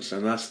parents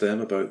and asked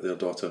them about their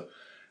daughter,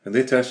 and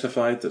they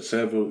testified that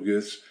several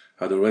youths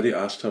had already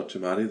asked her to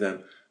marry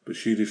them, but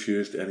she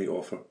refused any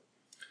offer,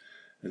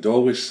 and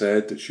always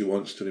said that she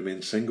wants to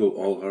remain single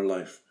all her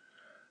life.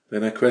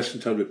 Then I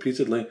questioned her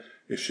repeatedly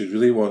if she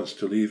really wants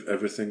to leave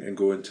everything and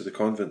go into the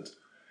convent,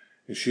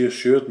 and she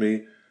assured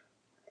me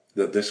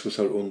that this was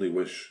her only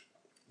wish.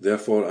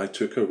 Therefore I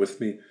took her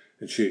with me,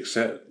 and she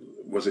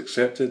was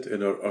accepted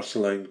in our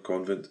Ursuline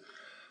convent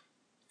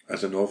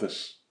as a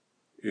novice,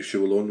 if she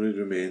will only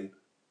remain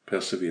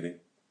persevering.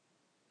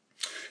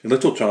 In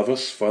Little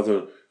Traverse,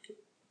 Father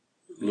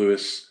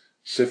Louis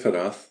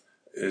Seyfferth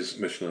is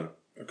missioner,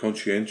 a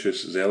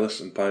conscientious,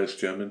 zealous and pious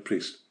German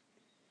priest,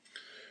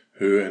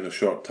 who in a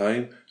short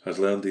time has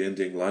learned the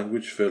Indian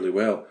language fairly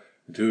well,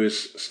 and who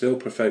is still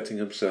perfecting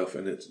himself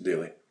in it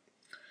daily.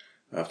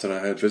 After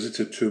I had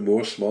visited 2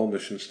 more small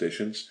mission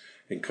stations,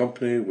 in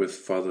company with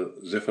Father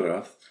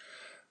Seyfferth,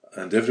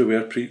 and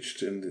everywhere preached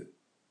to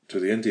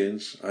the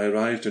Indians, I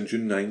arrived on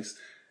June 9th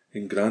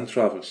in Grand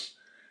Traverse.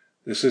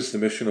 This is the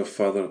mission of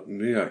Father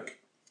Mirak,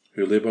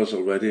 who labours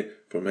already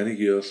for many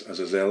years as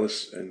a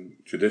zealous and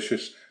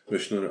judicious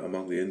missionary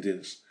among the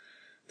Indians.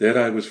 There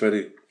I was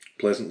very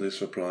pleasantly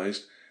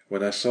surprised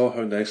when I saw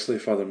how nicely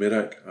Father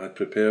Mirak had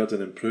prepared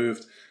and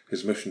improved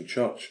his mission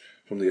church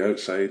from the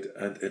outside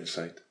and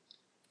inside.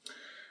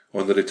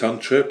 On the return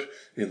trip,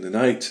 in the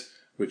night,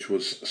 which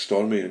was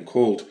stormy and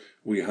cold,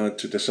 we had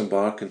to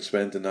disembark and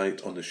spend the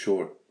night on the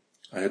shore.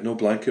 I had no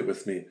blanket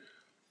with me,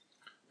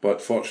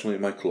 but fortunately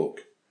my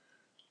cloak.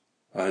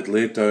 I had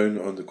laid down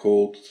on the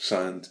cold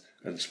sand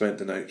and spent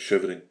the night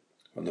shivering.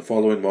 On the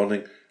following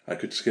morning I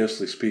could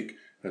scarcely speak,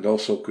 and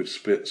also could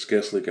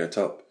scarcely get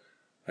up.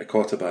 I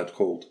caught a bad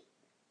cold.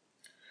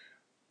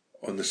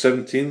 On the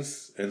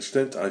 17th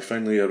instant I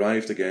finally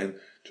arrived again,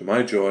 to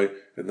my joy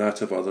and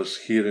that of others,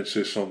 here in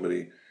Sault Ste.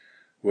 Marie,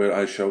 where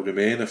I shall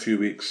remain a few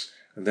weeks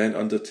and then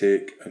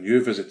undertake a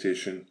new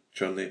visitation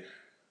journey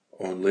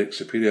on Lake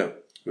Superior,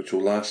 which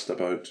will last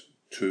about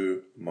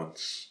 2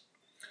 months.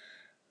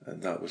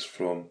 And that was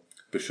from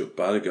Bishop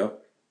Barriga,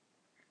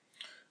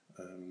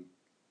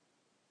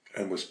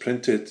 and was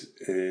printed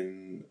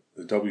in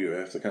the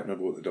WF. I can't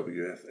remember what the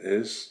WF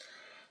is.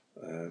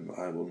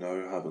 I will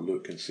now have a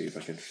look and see if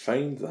I can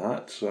find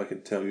that, so I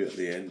can tell you at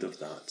the end of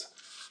that.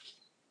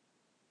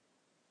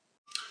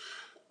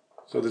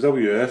 So the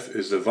WF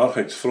is the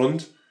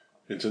Wahrheitsfront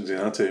in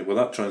Cincinnati. Well,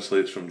 that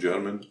translates from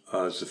German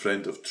as the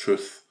Friend of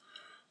Truth.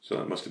 So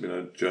that must have been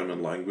a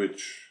German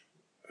language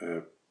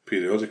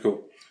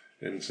periodical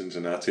in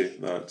Cincinnati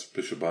that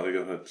Bishop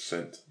Barriga had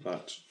sent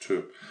that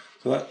to.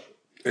 So that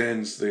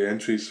ends the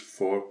entries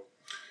for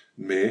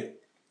May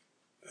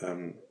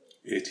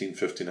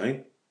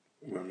 1859.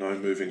 We're now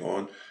moving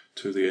on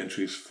to the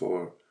entries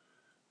for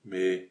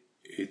May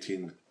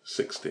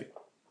 1860.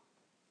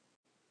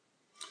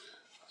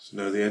 So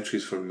now the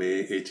entries for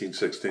May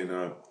 1860.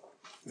 Now,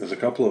 there's a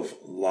couple of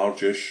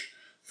largish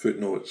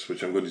footnotes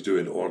which I'm going to do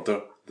in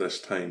order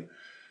this time,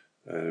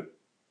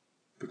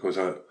 because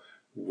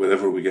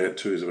wherever we get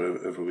to is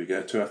wherever we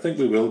get to. I think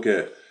we will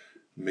get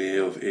May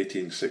of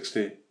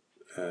 1860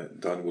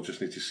 done. We'll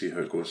just need to see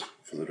how it goes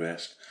for the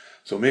rest.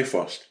 So May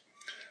 1st.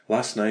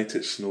 Last night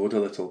it snowed a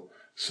little,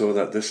 so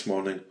that this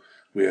morning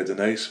we had a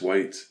nice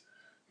white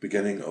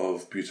beginning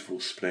of beautiful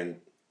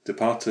spring.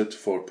 Departed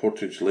for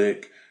Portage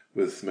Lake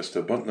with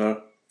Mr.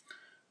 Buntner,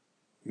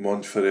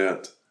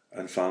 Montferrat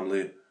and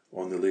family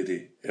on the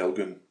Lady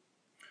Elgin.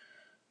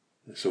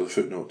 So the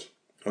footnote.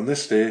 On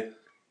this day,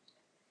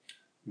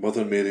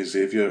 Mother Mary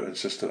Xavier and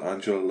Sister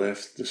Angela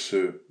left the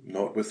Sioux,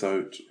 not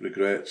without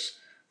regrets,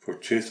 for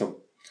Chatham.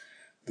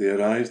 They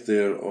arrived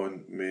there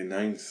on May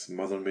 9th.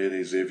 Mother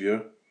Mary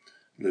Xavier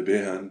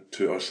Lebehan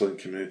to Ursuline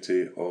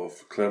Community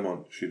of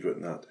Claremont, she'd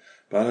written that.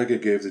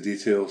 Barriga gave the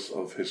details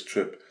of his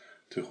trip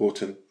to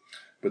Houghton,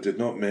 but did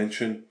not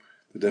mention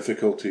the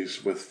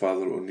difficulties with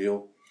Father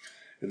O'Neill.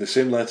 In the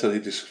same letter he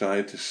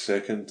described his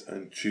second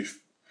and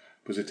chief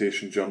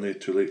visitation journey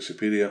to Lake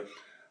Superior,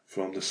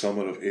 from the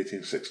summer of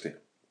 1860.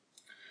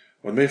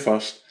 On May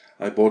 1st,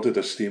 I boarded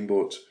a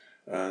steamboat,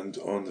 and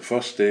on the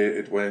first day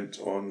it went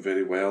on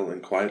very well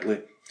and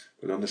quietly,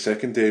 but on the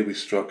second day we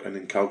struck an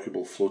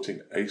incalculable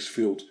floating ice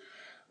field,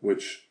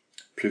 which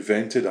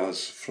prevented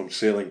us from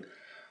sailing.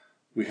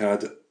 We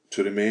had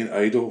to remain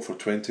idle for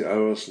 20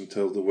 hours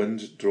until the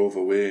wind drove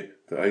away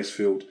the ice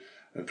field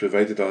and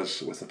provided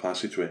us with a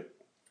passageway.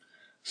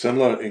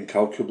 Similar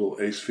incalculable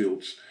ice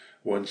fields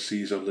one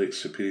sees on Lake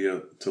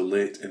Superior till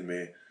late in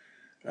May,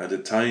 and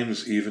at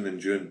times even in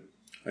June.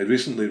 I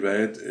recently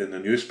read in a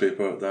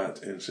newspaper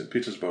that in St.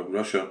 Petersburg,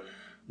 Russia,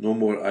 no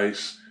more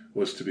ice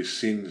was to be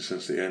seen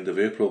since the end of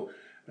April,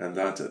 and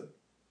that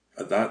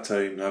at that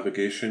time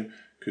navigation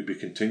could be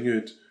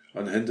continued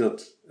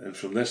unhindered, and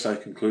from this I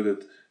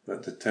concluded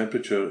that the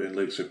temperature in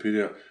Lake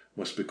Superior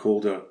must be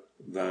colder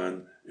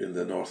than in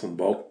the northern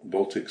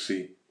Baltic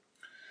Sea.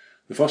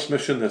 The first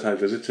mission that I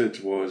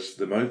visited was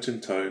the mountain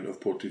town of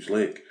Portage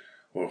Lake,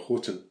 or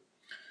Houghton,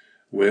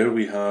 where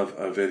we have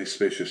a very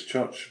spacious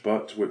church,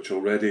 but which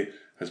already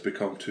has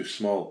become too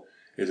small,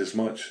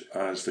 inasmuch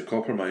as the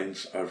copper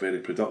mines are very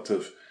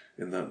productive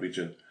in that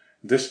region.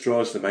 This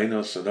draws the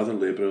miners and other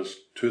labourers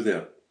to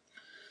there.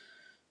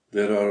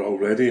 There are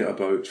already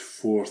about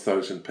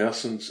 4,000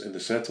 persons in the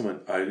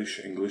settlement, Irish,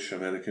 English,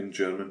 American,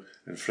 German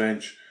and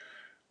French,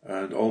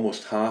 and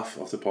almost half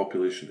of the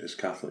population is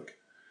Catholic.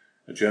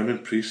 A German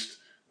priest,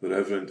 the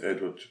Reverend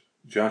Edward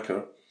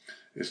Jacker,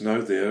 is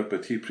now there,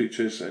 but he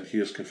preaches and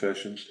hears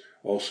confessions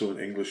also in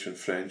English and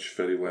French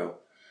very well.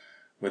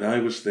 When I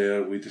was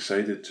there, we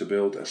decided to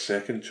build a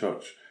second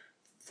church,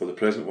 for the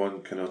present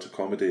one cannot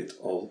accommodate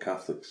all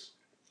Catholics.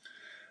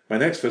 My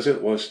next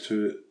visit was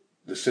to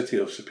the city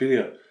of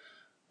Superior,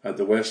 at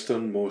the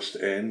westernmost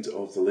end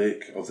of the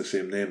lake of the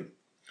same name.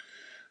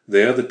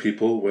 There the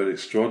people were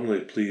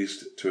extraordinarily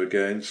pleased to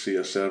again see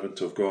a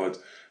servant of God,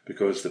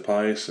 because the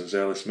pious and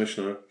zealous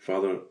missioner,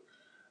 Father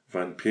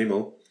Van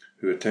Pemel,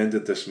 who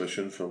attended this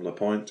mission from La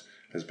Pointe,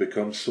 has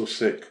become so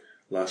sick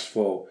last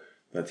fall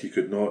that he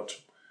could not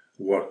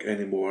work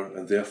any more,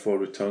 and therefore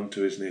returned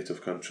to his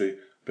native country,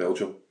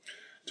 Belgium,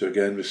 to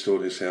again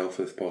restore his health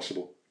if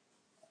possible.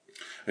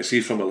 I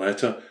see from a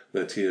letter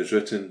that he has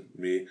written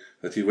me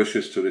that he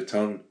wishes to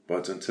return,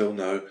 but until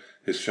now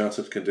his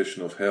shattered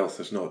condition of health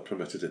has not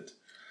permitted it.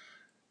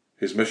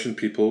 His mission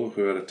people,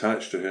 who are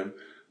attached to him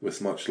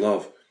with much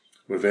love,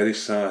 were very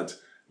sad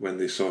when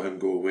they saw him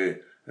go away,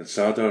 and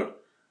sadder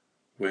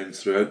when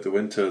throughout the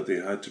winter they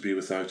had to be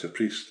without a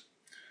priest,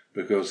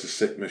 because the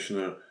sick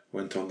missioner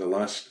went on the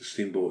last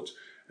steamboat,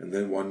 and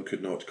then one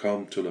could not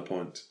come to La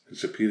Pointe in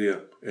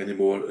Superior any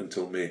more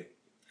until May,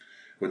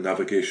 when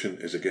navigation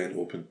is again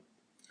open.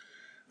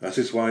 That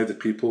is why the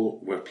people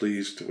were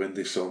pleased when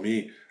they saw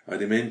me. I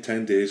remained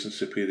 10 days in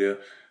Superior,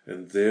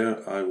 and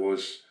there I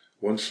was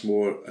once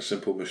more a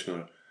simple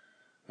missioner.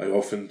 I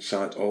often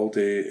sat all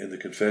day in the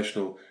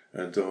confessional,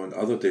 and on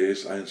other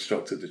days I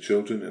instructed the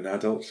children and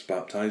adults,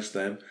 baptized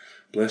them,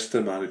 blessed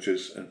their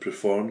marriages, and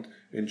performed,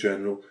 in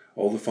general,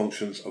 all the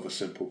functions of a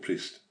simple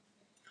priest.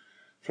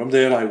 From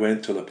there I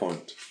went to La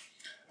Pointe,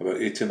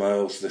 about 80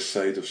 miles this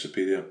side of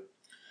Superior.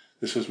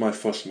 This was my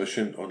first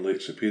mission on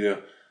Lake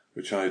Superior,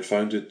 which I had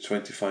founded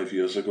 25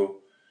 years ago.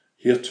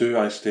 Here too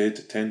I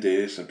stayed 10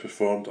 days and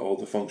performed all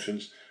the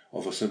functions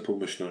of a simple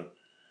missioner.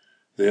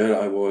 There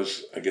I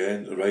was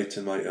again right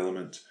in my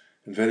element,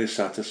 and very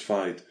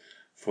satisfied,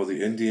 for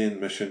the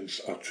Indian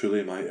missions are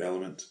truly my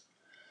element.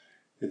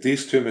 In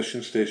these two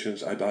mission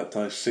stations I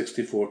baptized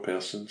 64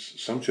 persons,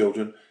 some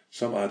children,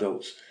 some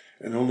adults,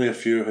 and only a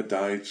few had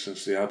died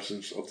since the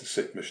absence of the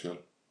sick missioner.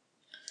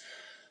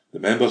 The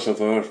members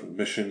of our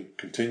mission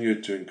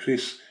continued to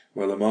increase,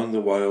 while among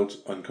the wild,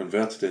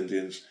 unconverted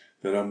Indians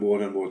there are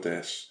more and more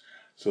deaths,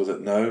 so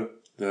that now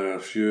there are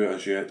few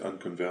as yet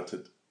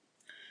unconverted.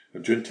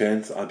 On June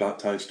 10th I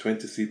baptized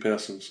 23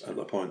 persons at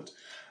La Pointe,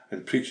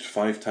 and preached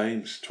 5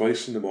 times,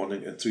 twice in the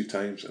morning and 3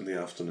 times in the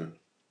afternoon.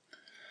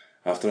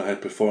 After I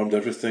had performed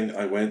everything,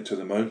 I went to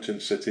the mountain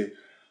city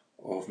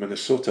of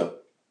Minnesota,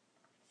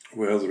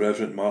 where the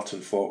Reverend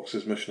Martin Fox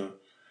is missioner.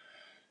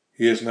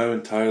 He has now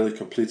entirely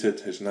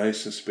completed his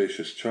nice and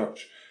spacious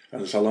church, and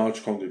has a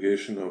large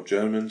congregation of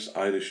Germans,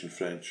 Irish and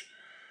French.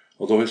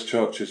 Although his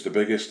church is the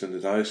biggest in the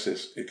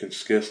diocese, it can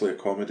scarcely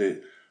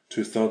accommodate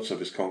 2/3 of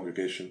his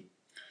congregation.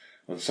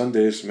 On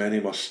Sundays many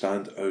must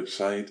stand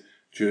outside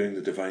during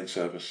the divine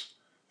service.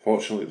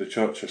 Fortunately the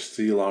church has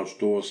 3 large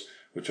doors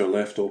which are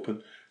left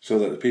open, so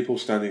that the people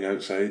standing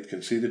outside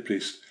can see the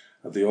priest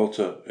at the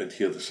altar and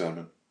hear the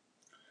sermon.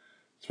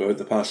 Throughout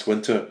the past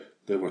winter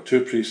there were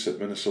 2 priests at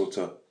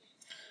Minnesota,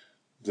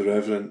 the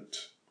Reverend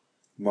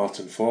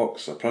Martin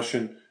Fox, a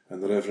Prussian,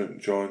 and the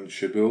Reverend John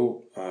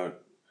Shibul, a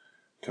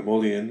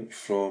Camolian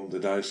from the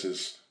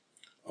Diocese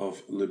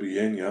of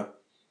Ljubljana.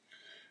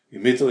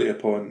 Immediately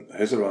upon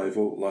his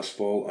arrival last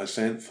fall, I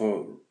sent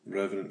for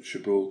Reverend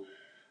Shibul.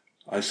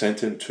 I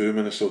sent him to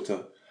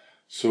Minnesota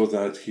so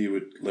that he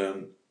would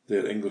learn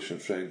their English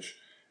and French,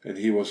 and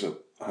he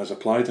has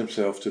applied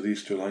himself to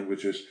these 2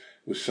 languages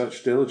with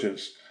such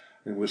diligence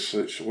and with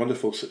such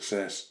wonderful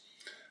success,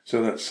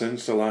 so that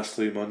since the last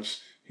 3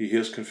 months he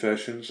hears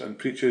confessions and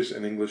preaches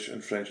in English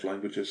and French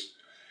languages.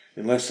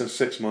 In less than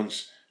 6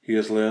 months, he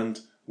has learned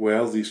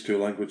well these 2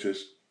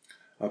 languages,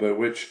 about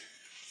which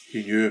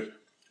he knew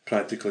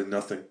practically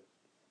nothing,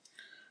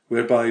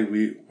 whereby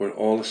we were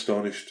all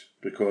astonished,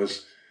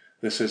 because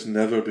this has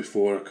never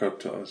before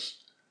occurred to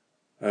us.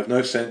 I have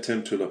now sent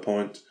him to La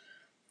Pointe,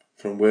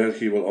 from where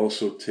he will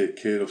also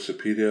take care of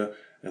Superior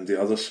and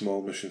the other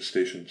small mission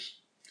stations.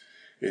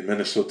 In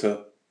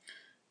Minnesota,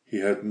 he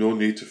had no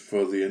need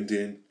for the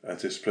Indian.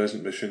 At his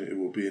present mission, it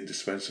will be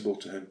indispensable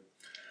to him.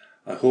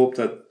 I hope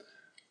that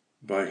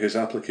by his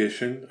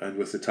application and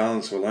with the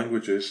talents for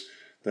languages,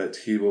 that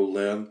he will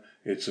learn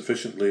it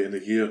sufficiently in a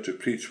year to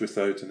preach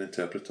without an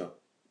interpreter.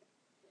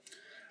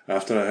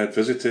 After I had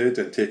visited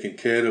and taken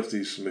care of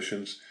these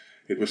missions,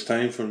 it was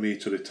time for me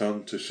to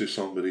return to Sault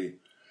Ste. Marie,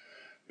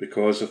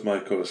 because of my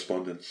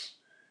correspondence,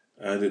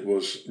 and it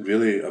was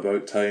really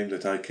about time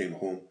that I came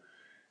home,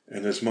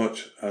 inasmuch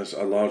as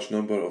a large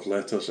number of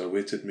letters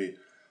awaited me,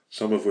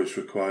 some of which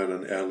require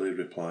an early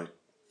reply.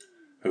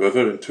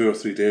 However, in 2 or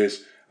 3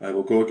 days, I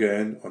will go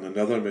again on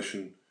another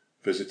mission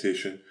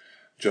visitation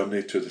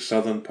journey to the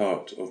southern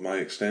part of my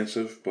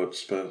extensive but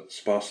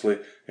sparsely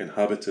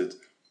inhabited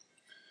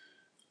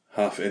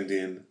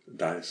half-Indian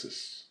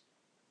diocese.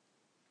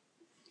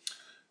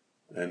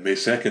 And May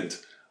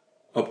 2nd,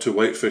 up to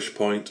Whitefish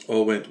Point,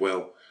 all went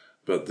well,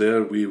 but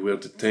there we were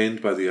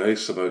detained by the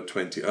ice about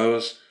 20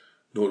 hours,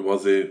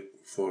 noteworthy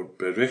for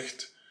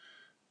Bericht.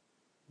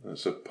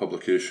 That's a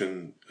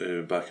publication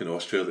back in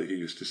Austria that he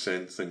used to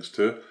send things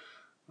to.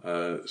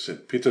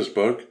 St.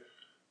 Petersburg,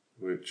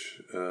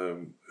 which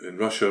in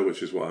Russia,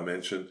 which is what I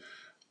mentioned,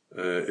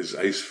 is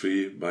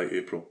ice-free by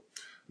April.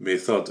 May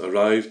 3rd,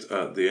 arrived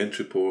at the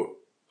entry port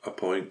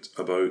point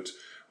about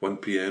 1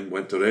 p.m,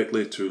 went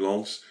directly to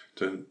Lens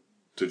to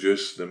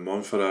introduce the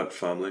Montferrat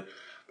family,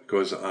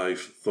 because I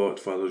thought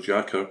Father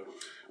Jacquer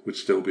would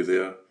still be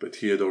there, but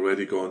he had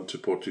already gone to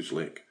Portage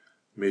Lake.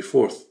 May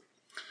 4th,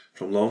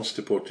 from Lens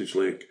to Portage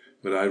Lake,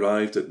 where I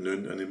arrived at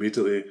noon and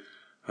immediately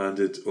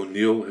handed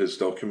O'Neill his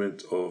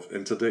document of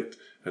interdict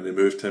and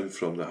removed him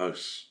from the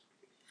house.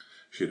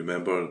 If you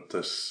remember,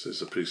 this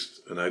is a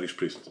priest, an Irish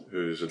priest,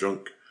 who is a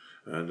drunk,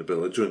 and a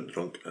belligerent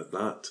drunk at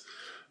that.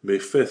 May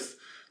 5th,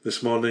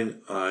 this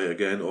morning I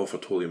again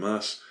offered Holy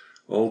Mass.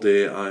 All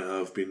day I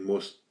have been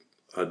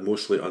had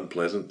mostly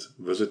unpleasant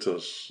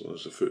visitors,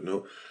 as a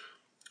footnote,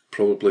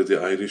 probably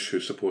the Irish who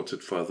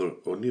supported Father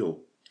O'Neill.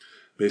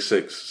 May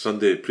 6th,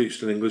 Sunday,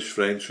 preached in English,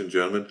 French and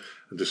German,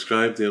 and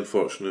described the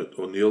unfortunate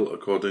O'Neill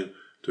according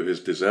to his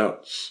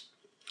deserts.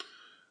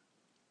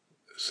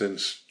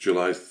 Since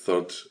July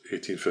 3rd,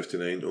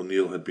 1859,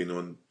 O'Neill had been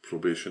on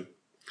probation,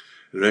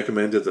 and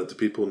recommended that the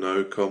people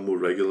now come more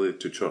regularly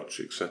to church,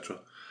 etc.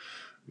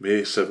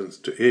 May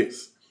 7th to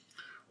 8th,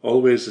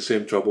 always the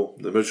same trouble.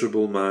 The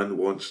miserable man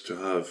wants to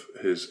have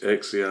his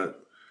exeat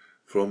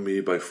from me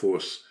by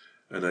force,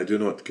 and I do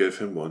not give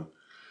him one.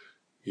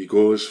 He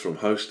goes from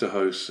house to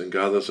house and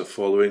gathers a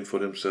following for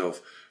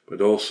himself,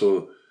 but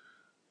also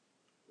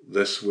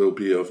this will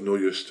be of no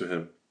use to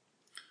him.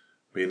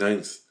 May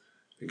 9th,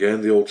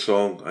 again the old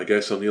song. I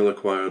guess O'Neill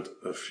acquired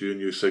a few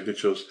new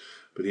signatures,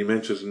 but he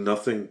mentions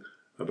nothing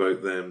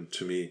about them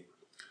to me.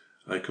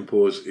 I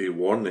compose a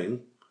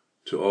warning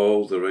to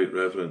all the Right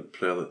Reverend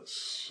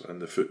prelates,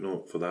 and the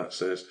footnote for that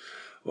says,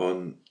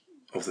 of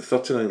the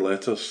 39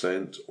 letters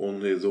sent,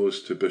 only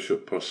those to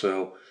Bishop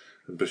Purcell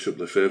and Bishop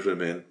Lefebvre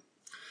men.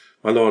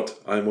 My Lord,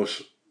 I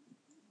most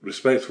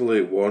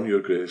respectfully warn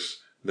your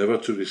Grace never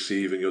to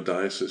receive in your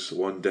diocese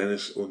one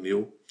Dennis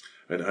O'Neill,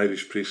 an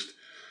Irish priest.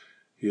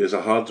 He is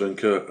a hard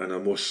drinker and a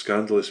most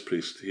scandalous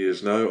priest. He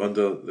is now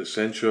under the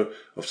censure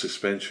of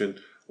suspension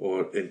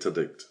or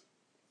interdict.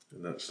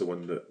 And that's the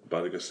one that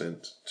Barriga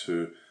sent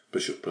to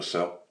Bishop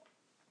Purcell.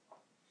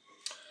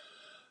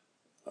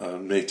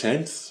 May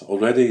 10th,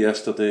 already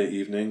yesterday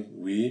evening,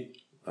 we,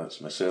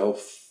 that's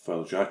myself,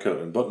 Father Jacquer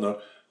and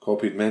Butner,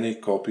 copied many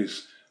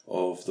copies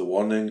of the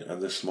warning,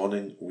 and this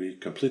morning we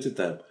completed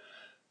them.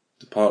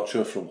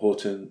 Departure from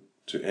Houghton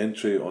to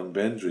entry on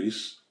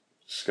Bendry's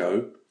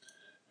scow.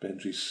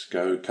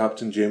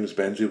 Captain James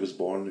Bendry was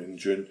born in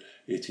June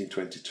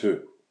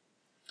 1822.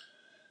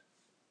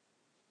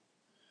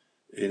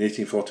 In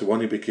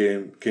 1841 he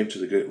came to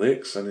the Great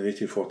Lakes, and in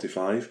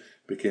 1845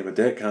 became a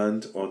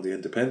deckhand on the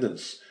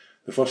Independence,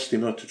 the first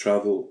steamer to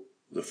travel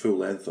the full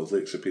length of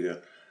Lake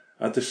Superior.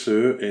 At the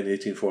Soo in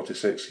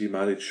 1846 he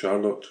married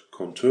Charlotte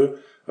Contour,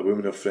 a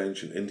woman of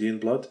French and Indian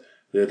blood.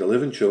 They had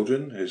 11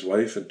 children. His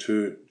wife and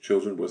 2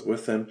 children were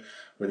with him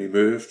when he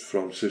moved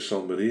from Sault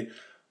Ste. Marie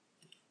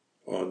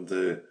on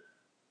the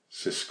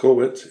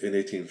Siskowit in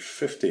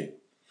 1850.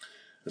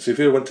 A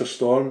severe winter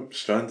storm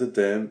stranded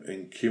them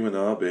in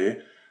Keweenaw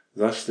Bay.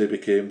 Thus they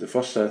became the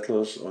first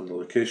settlers on the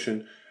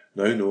location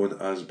now known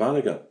as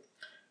Barriga.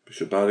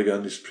 Bishop Barriga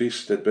and his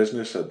priests did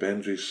business at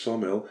Bendry's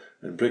sawmill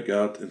and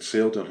brickyard and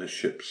sailed on his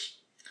ships.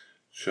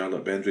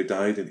 Charlotte Bendry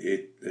died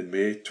in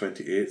May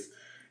 28th,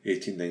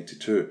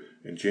 1892,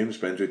 and James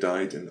Bendry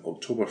died on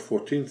October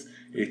 14th,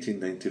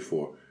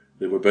 1894.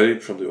 They were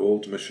buried from the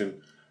old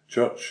mission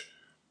church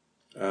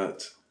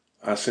at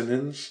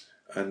Assanins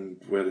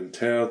and were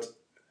interred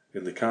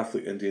in the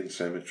Catholic Indian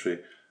Cemetery.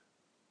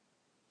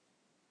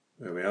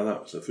 There we are,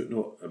 that was a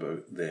footnote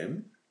about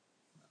them.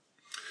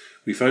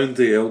 We found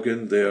the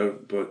Elgin there,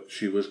 but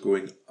she was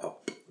going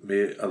up.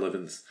 May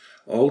 11th.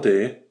 All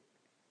day,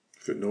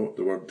 footnote,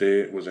 the word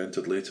day was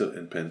entered later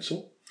in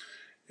pencil,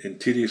 in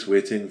tedious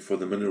waiting for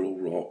the mineral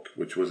rock,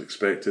 which was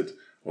expected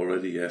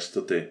already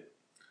yesterday.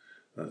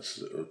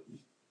 That's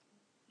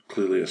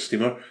clearly a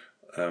steamer.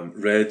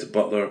 Read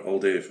Butler all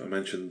day. I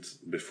mentioned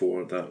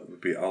before that would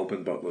be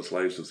Alban Butler's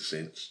Lives of the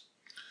Saints.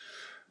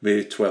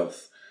 May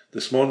 12th.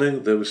 This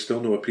morning there was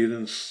still no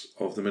appearance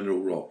of the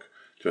mineral rock.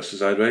 Just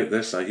as I write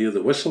this, I hear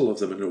the whistle of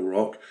the mineral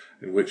rock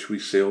in which we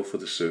sail for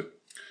the Sioux.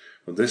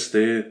 On this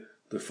day,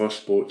 the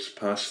first boats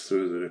passed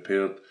through the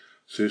repaired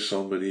Sault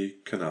Ste. Marie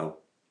Canal.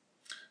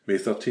 May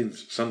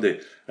 13th,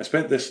 Sunday. I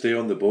spent this day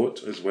on the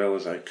boat as well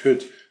as I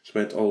could.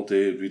 Spent all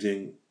day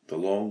reading the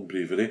long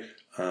breviary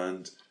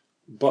and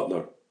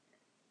Butler.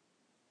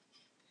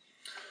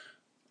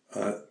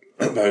 At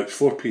about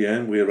 4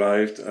 p.m. we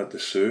arrived at the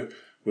Sioux,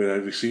 where I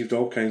received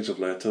all kinds of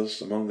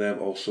letters, among them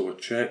also a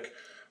cheque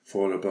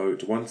for about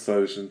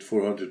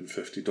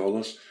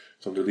 $1,450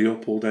 from the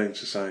Leopoldine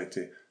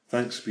Society.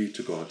 Thanks be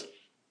to God.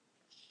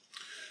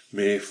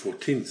 May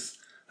 14th.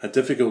 Had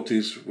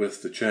difficulties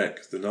with the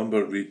cheque. The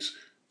number reads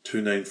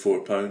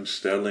 £294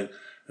 sterling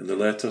and the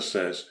letter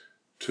says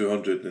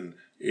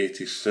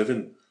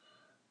 287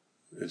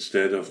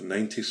 instead of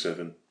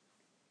 97.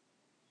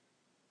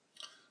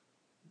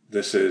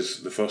 This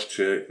is the first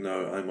cheque.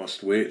 Now I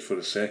must wait for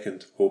a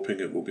second, hoping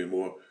it will be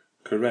more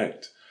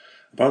correct.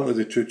 Apparently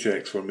the two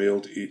cheques were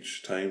mailed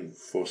each time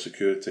for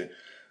security.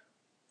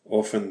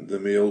 Often the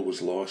mail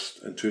was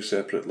lost and two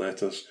separate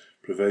letters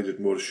provided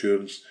more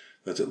assurance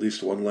that at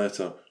least one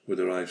letter would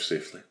arrive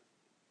safely.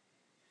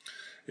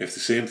 If the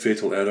same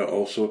fatal error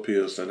also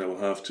appears, then I will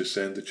have to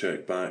send the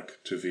cheque back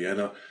to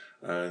Vienna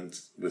and,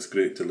 with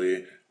great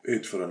delay,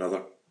 wait for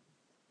another.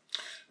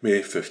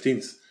 May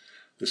 15th.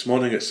 This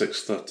morning at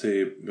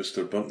 6:30,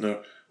 Mr.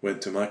 Buntner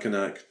went to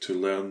Mackinac to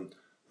learn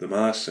the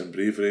Mass and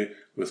Breviary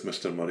with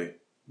Mr. Murray.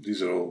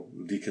 These are all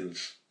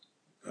deacons.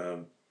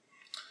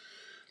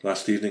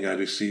 Last evening I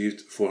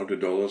received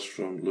 $400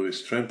 from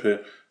Louis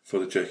Trempe for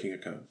the checking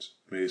account.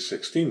 May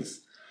 16th.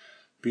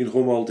 Been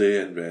home all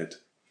day and read.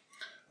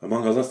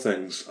 Among other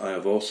things, I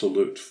have also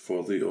looked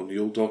for the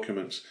O'Neill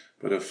documents,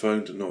 but have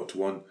found not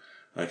one.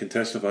 I can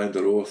testify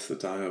under oath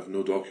that I have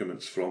no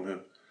documents from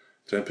him.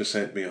 Trempe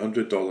sent me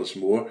 $100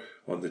 more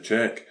on the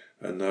cheque,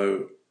 and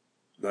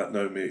that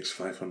now makes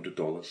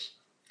 $500.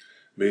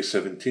 May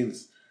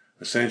 17th.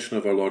 Ascension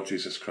of our Lord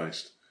Jesus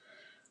Christ.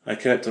 I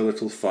kept a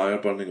little fire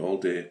burning all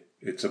day.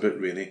 It's a bit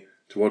rainy.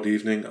 Toward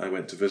evening I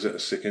went to visit a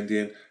sick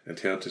Indian and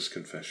heard his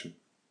confession.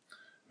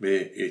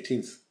 May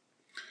 18th.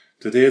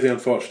 Today the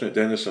unfortunate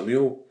Dennis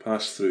O'Neill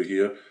passed through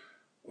here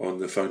on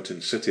the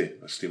Fountain City,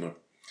 a steamer.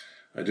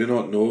 I do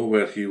not know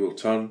where he will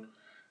turn.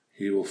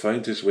 He will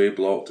find his way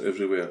blocked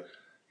everywhere.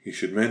 He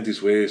should mend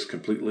his ways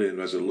completely and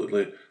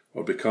resolutely,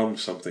 or become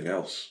something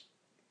else.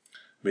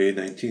 May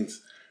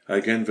 19th. I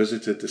again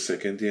visited the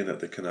sick Indian at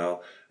the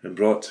canal and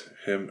brought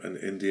him an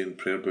Indian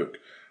prayer book,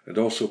 and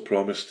also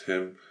promised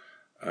him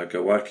a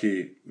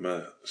Gawaki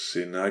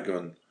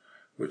Masinagon,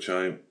 which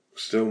I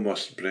still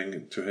must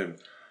bring to him,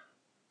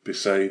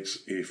 besides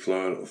a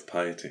flower of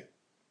piety.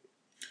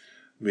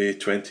 May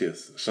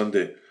 20th,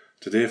 Sunday.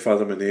 Today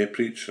Father Manet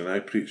preached and I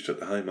preached at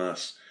the High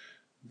Mass.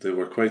 There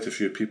were quite a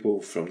few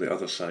people from the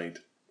other side.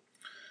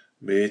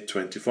 May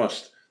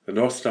 21st. The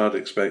North Star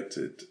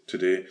expected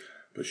today,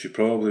 but she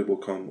probably will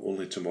come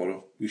only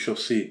tomorrow. We shall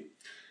see.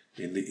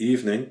 In the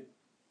evening,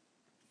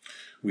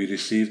 we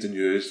received the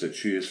news that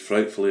she is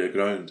frightfully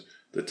aground.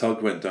 The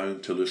tug went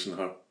down to loosen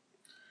her.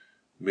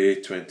 May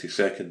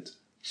 22nd.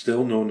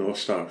 Still no North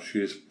Star.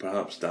 She is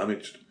perhaps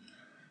damaged.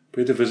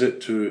 Paid a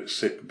visit to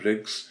sick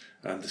Briggs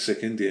and the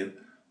sick Indian,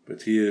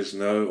 but he is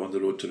now on the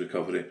road to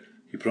recovery.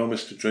 He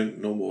promised to drink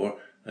no more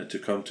and to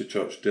come to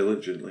church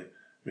diligently.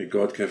 May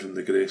God give him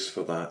the grace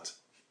for that.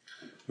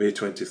 May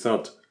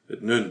 23rd.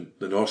 At noon,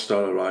 the North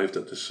Star arrived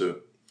at the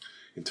Sioux,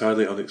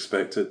 entirely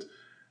unexpected,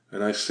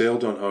 and I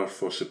sailed on her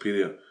for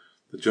Superior.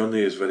 The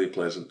journey is very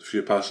pleasant,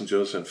 few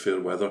passengers and fair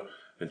weather,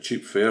 and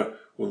cheap fare,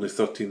 only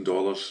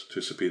 $13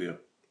 to Superior.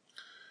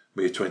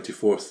 May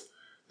 24th.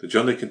 The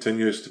journey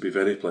continues to be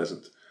very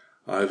pleasant.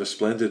 I have a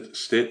splendid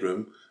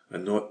stateroom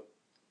and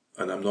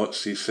am not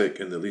seasick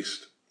in the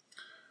least.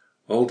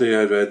 All day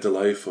I read the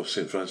life of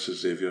St.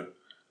 Francis Xavier.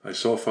 I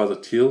saw Father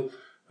Thiel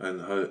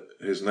and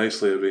his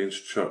nicely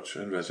arranged church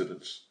and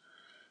residence.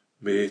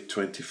 May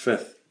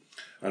 25th.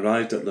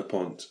 Arrived at Le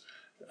Pont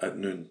at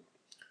noon,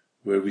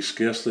 where we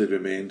scarcely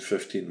remained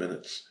 15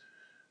 minutes.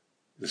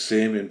 The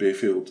same in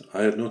Bayfield.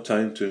 I had no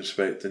time to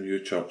inspect the new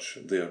church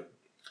there.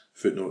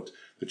 Footnote.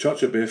 The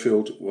church at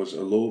Bayfield was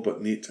a low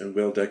but neat and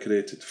well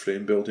decorated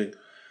frame building,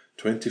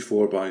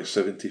 24 by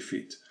 70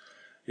 feet.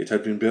 It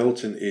had been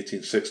built in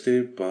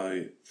 1860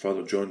 by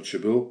Father John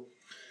Chibull.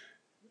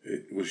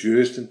 It was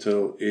used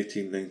until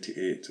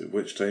 1898, at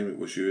which time it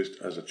was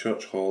used as a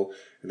church hall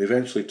and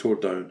eventually torn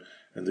down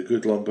and the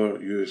good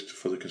lumber used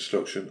for the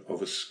construction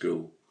of a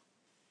school.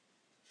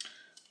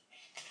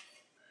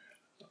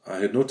 I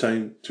had no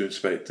time to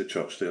inspect the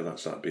church there,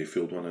 that's that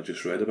Bayfield one I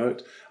just read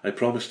about. I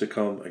promised to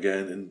come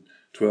again in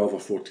 12 or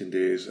 14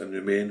 days and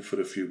remain for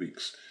a few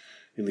weeks.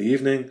 In the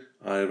evening,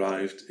 I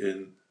arrived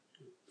in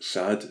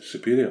Sad,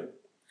 Superior.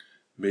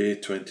 May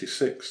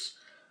 26.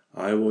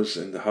 I was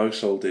in the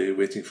house all day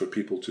waiting for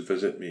people to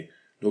visit me.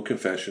 No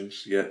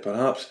confessions, yet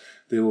perhaps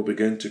they will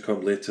begin to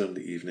come later in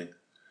the evening.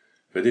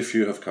 Very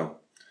few have come.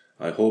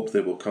 I hope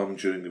they will come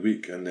during the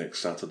week and next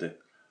Saturday.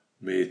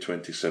 May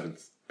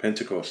 27th.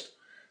 Pentecost.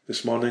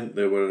 This morning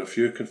there were a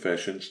few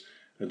confessions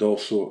and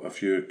also a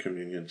few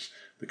communions.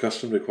 The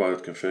custom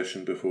required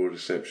confession before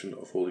reception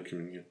of Holy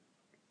Communion.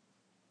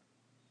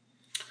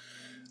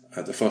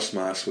 At the first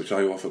Mass, which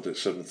I offered at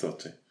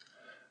 7:30.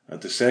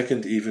 At the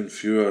second, even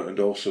fewer and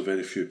also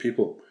very few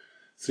people.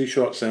 3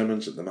 short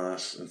sermons at the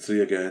Mass and 3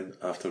 again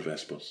after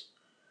Vespers.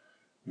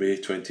 May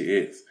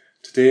 28th.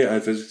 Today I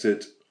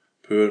visited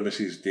poor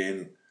Mrs.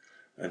 Dane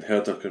and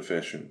heard her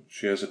confession.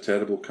 She has a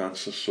terrible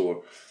cancer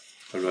sore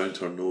around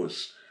her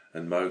nose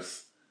and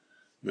mouth.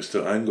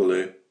 Mr.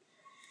 Angole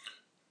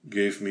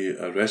gave me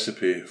a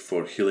recipe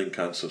for healing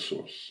cancer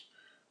sores.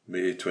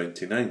 May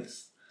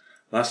 29th.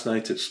 Last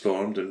night it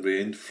stormed and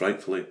rained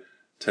frightfully.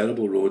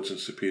 Terrible roads in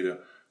Superior.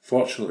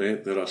 Fortunately,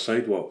 there are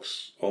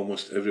sidewalks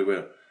almost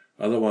everywhere.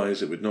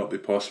 Otherwise, it would not be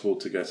possible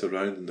to get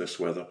around in this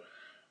weather.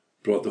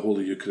 Brought the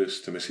Holy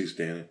Eucharist to Mrs.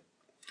 Denny.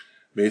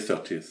 May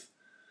 30th.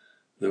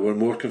 There were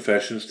more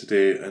confessions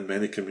today and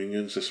many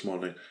communions this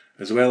morning,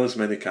 as well as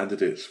many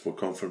candidates for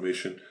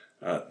confirmation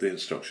at the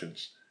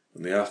instructions.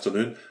 In the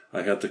afternoon,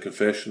 I heard the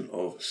confession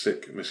of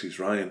sick Mrs.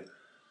 Ryan,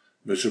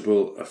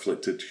 miserable,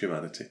 afflicted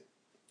humanity.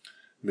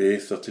 May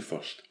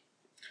 31st.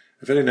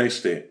 A very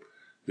nice day.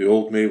 The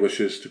old May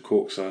wishes to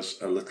coax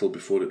us a little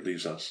before it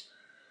leaves us.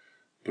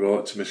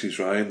 Brought to Mrs.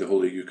 Ryan the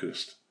Holy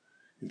Eucharist.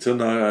 Until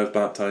now I have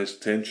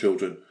baptised 10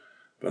 children,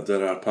 but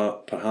there are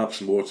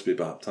perhaps more to be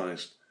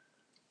baptised.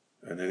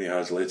 And then he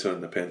has later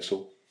in the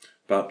pencil,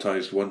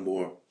 baptised 1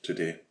 more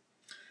today.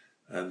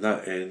 And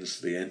that ends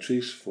the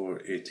entries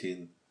for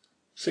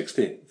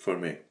 1860 for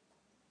May.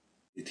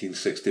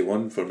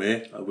 1861 for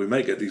May. We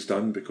might get these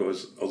done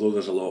because although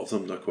there's a lot of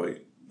them,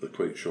 they're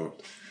quite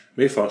short.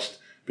 May 1st,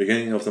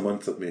 beginning of the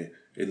month of May.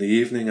 In the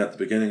evening at the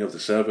beginning of the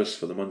service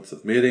for the month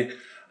of Mary,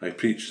 I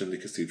preached in the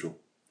cathedral.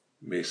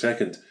 May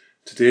 2nd,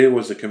 today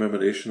was the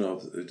commemoration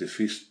of the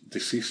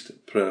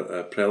deceased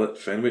prelate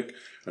Fenwick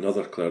and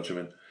other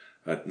clergymen.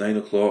 At 9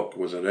 o'clock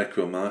was a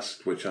requiem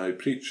mass, which I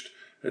preached.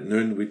 At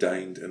noon we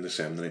dined in the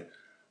seminary.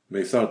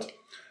 May 3rd,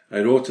 I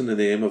wrote in the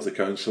name of the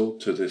council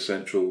to the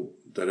central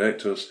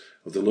directors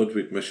of the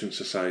Ludwig Mission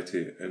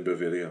Society in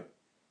Bavaria.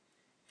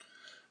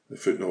 The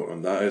footnote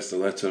on that is the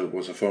letter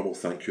was a formal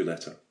thank you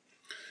letter.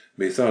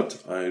 May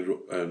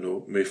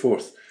 3rd, May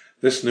 4th.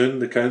 This noon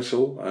the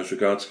council, as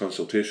regards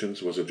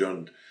consultations, was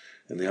adjourned.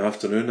 In the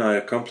afternoon I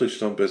accomplished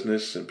some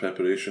business in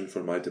preparation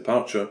for my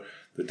departure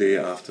the day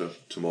after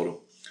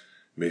tomorrow.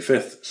 May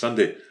 5th,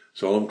 Sunday,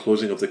 solemn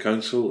closing of the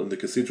council in the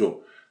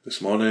cathedral.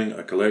 This morning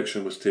a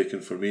collection was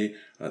taken for me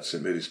at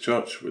St. Mary's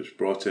Church, which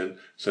brought in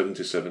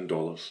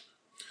 $77.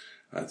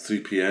 At 3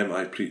 p.m.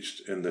 I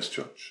preached in this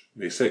church.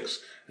 May 6th,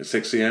 at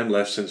 6 a.m.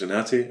 left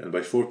Cincinnati and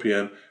by 4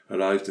 p.m.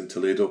 arrived in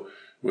Toledo,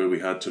 where we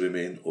had to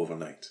remain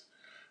overnight.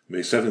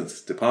 May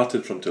 7th,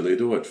 departed from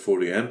Toledo at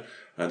 4 a.m.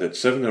 and at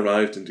 7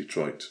 arrived in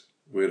Detroit,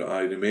 where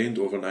I remained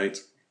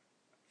overnight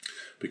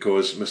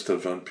because Mr.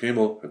 Van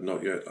Pemel had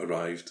not yet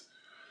arrived.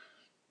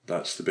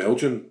 That's the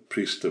Belgian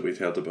priest that we'd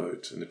heard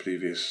about in the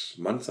previous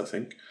month, I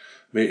think.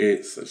 May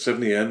 8th, at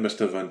 7 a.m.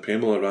 Mr. Van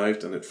Pemel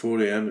arrived, and at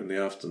 4 a.m. in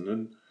the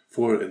afternoon,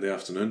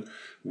 Van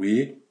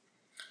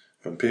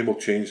Pemel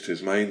changed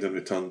his mind and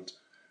returned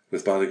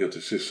with Barriga to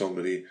Sault Ste.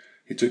 Marie.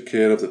 He took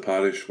care of the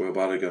parish where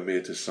Barriga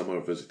made his summer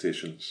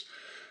visitations.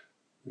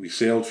 We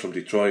sailed from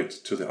Detroit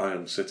to the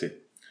Iron City.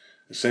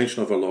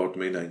 Ascension of our Lord,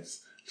 May 9th.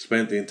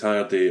 Spent the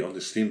entire day on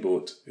the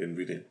steamboat in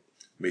Reading.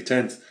 May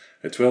 10th,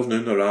 at 12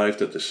 noon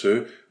arrived at the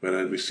Sault, where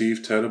I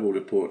received terrible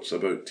reports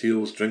about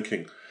Teal's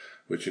drinking,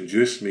 which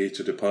induced me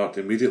to depart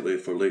immediately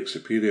for Lake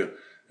Superior,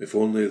 if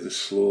only the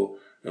slow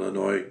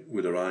Illinois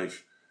would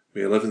arrive.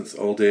 May 11th,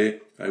 all day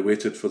I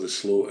waited for the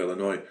slow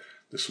Illinois.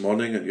 This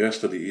morning and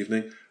yesterday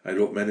evening I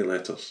wrote many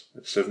letters.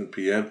 At 7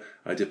 p.m.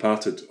 I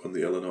departed on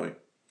the Illinois.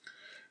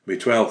 May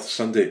 12th,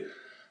 Sunday,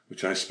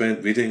 which I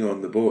spent reading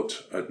on the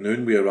boat. At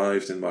noon we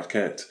arrived in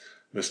Marquette.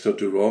 Mr.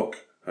 Duroc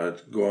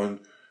had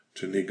gone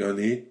to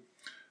Negani.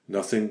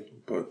 Nothing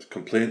but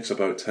complaints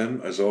about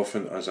him as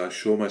often as I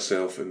show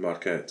myself in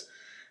Marquette.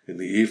 In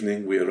the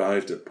evening we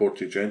arrived at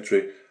Portage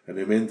Gentry and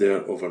remained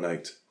there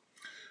overnight.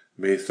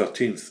 May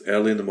 13th,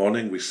 early in the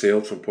morning we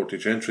sailed from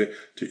Portage Gentry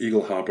to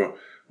Eagle Harbour,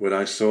 where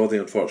I saw the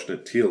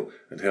unfortunate Teal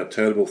and heard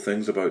terrible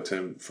things about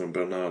him from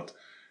Bernard.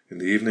 In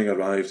the evening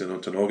arrived in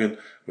Ontonagon,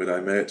 where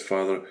I met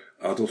Father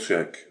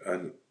Adolschek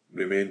and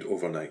remained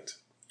overnight.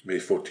 May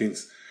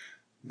 14th,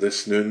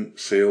 this noon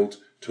sailed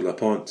to La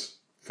Ponte.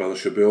 Father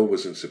Chabelle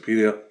was in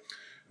Superior,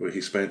 where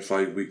he spent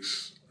 5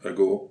 weeks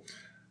ago,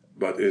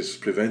 but is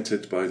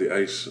prevented by the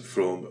ice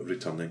from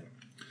returning.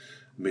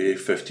 May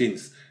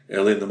 15th.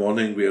 Early in the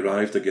morning we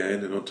arrived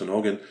again in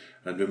Ontonagon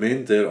and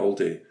remained there all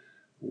day.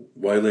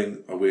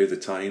 Whiling away the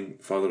time,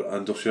 Father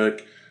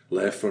Andrzej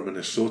left for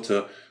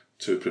Minnesota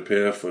to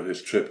prepare for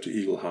his trip to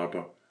Eagle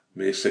Harbour.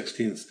 May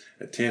 16th.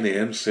 At 10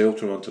 a.m. sailed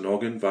from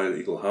Ontonagon via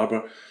Eagle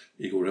Harbour,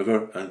 Eagle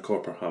River and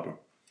Copper Harbour.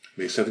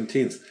 May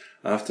 17th.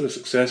 After a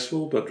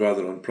successful but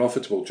rather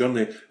unprofitable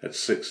journey of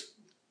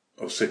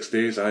 6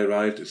 days, I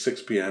arrived at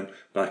 6 p.m.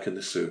 back in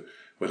the Soo,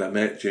 where I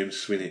met James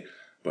Sweeney,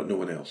 but no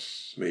one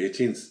else. May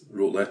 18th.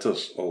 Wrote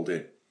letters all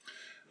day.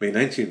 May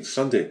 19th.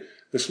 Sunday.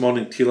 This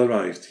morning Teal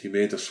arrived. He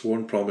made a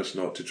sworn promise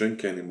not to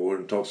drink any more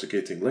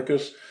intoxicating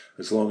liquors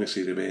as long as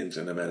he remains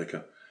in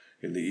America.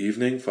 In the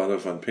evening, Father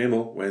Van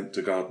Pemel went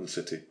to Garden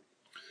City.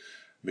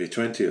 May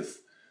 20th.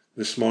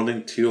 This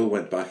morning Teal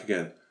went back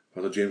again.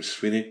 Mr. James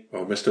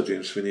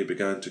Sweeney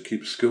began to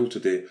keep school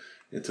today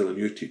until a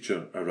new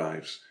teacher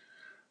arrives.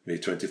 May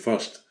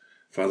 21st.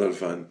 Father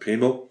Van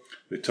Pemel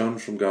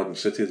returned from Garden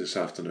City this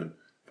afternoon.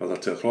 Father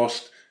Ter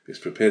Horst is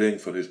preparing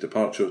for his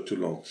departure to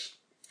Lens.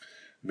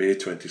 May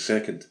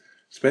 22nd.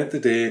 Spent the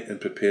day in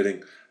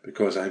preparing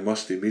because I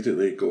must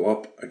immediately go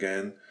up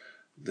again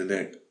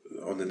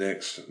on the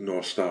next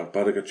North Star.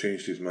 Barriga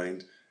changed his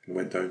mind and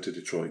went down to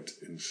Detroit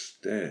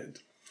instead.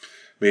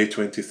 May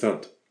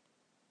 23rd.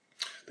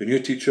 The new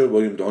teacher,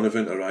 William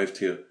Donovan, arrived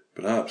here.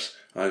 Perhaps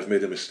I have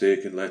made a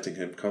mistake in letting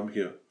him come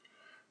here.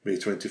 May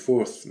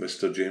 24th.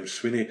 Mr. James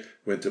Sweeney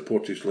went to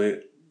Portage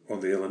Lake on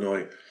the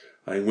Illinois.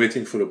 I am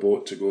waiting for a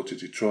boat to go to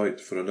Detroit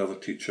for another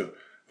teacher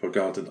for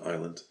Garden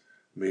Island.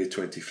 May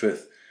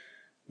 25th.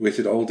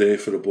 Waited all day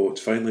for a boat.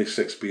 Finally,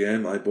 6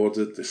 p.m. I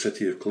boarded the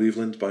city of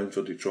Cleveland bound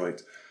for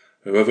Detroit.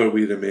 However,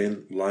 we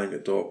remain lying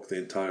at dock the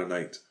entire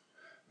night.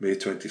 May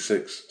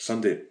 26th.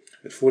 Sunday.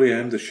 At 4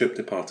 a.m. the ship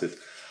departed.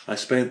 I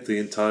spent the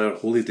entire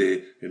holy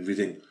day in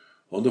reading.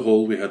 On the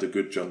whole, we had a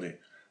good journey.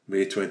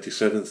 May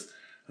 27th.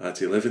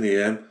 At 11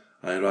 a.m.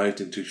 I arrived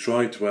in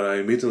Detroit, where I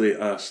immediately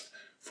asked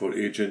for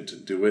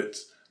Agent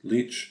DeWitt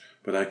Leach,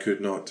 but I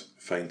could not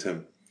find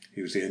him.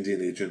 He was the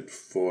Indian agent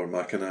for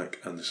Mackinac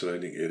and the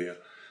surrounding area.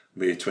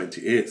 May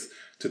 28th.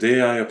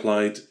 Today I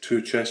applied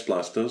 2 chest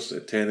blasters.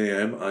 At 10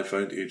 a.m. I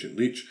found Agent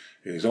Leach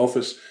in his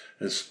office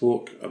and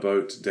spoke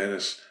about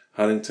Dennis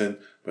Harrington,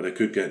 but I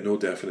could get no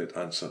definite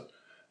answer.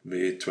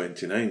 May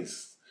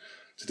 29th.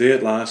 Today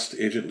at last,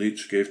 Agent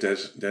Leach gave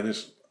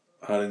Dennis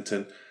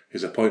Harrington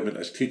his appointment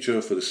as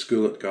teacher for the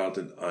school at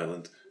Garden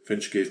Island.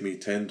 Finch gave me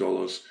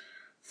 $10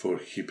 for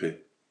Hippie.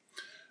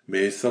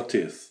 May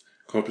 30th.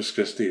 Corpus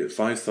Christi at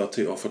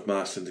 5:30 offered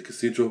Mass in the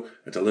cathedral.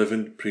 At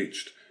 11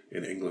 preached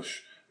in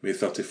English. May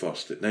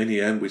 31st. At 9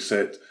 a.m. we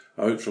set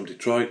out from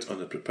Detroit on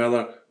the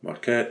propeller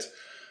Marquette.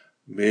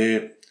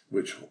 May,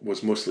 which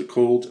was mostly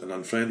cold and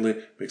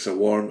unfriendly, makes a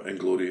warm and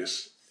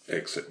glorious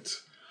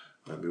exit.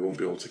 And we won't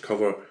be able to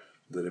cover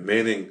the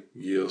remaining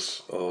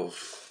years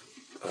of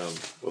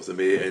the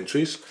May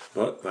entries,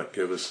 but that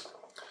gave us,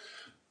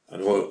 I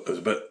know it was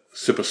a bit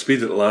super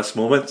speed at the last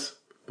moment,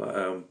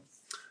 but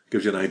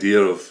gives you an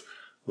idea of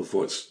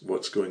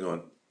what's going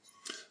on.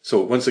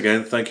 So once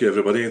again, thank you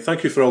everybody, and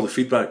thank you for all the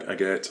feedback I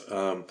get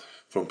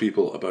from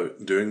people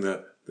about doing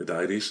the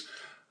diaries.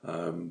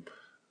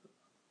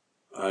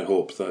 I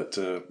hope that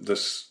the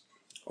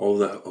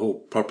whole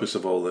purpose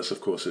of all this,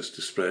 of course, is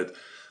to spread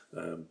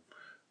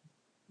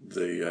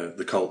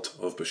the cult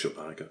of Bishop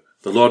Barriga.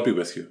 The Lord be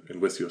with you and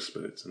with your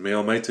spirit. And may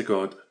Almighty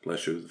God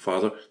bless you, the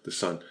Father, the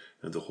Son,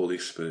 and the Holy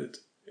Spirit.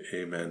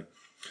 Amen.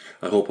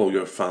 I hope all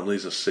your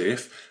families are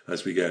safe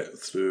as we get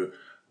through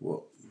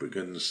what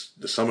begins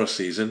the summer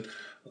season,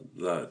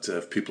 that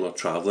if people are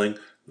travelling,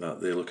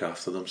 that they look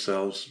after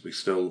themselves. We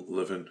still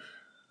live in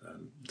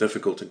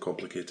difficult and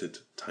complicated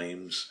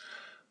times,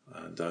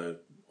 and I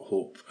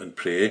hope and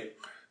pray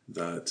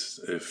that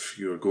if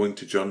you're going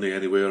to journey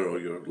anywhere or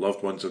your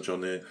loved ones are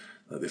journeying,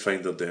 that they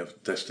find their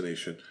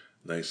destination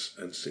nice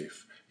and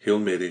safe. Hail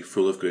Mary,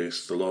 full of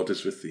grace, the Lord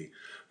is with thee.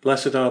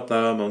 Blessed art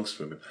thou amongst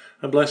women,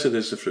 and blessed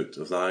is the fruit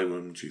of thy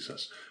womb,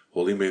 Jesus.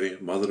 Holy Mary,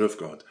 Mother of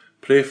God,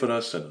 pray for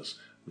us sinners,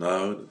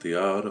 now and at the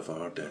hour of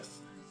our death.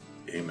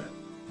 Amen.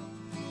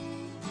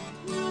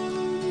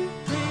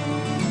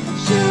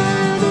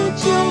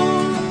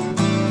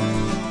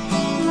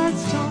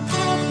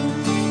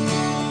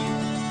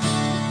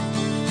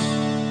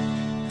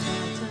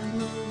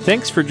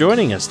 Thanks for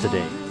joining us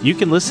today. You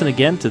can listen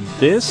again to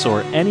this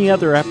or any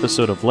other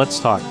episode of Let's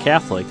Talk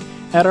Catholic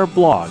at our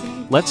blog,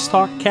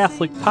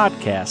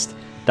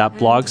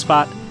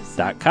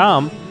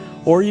 letstalkcatholicpodcast.blogspot.com,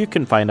 or you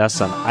can find us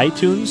on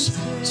iTunes,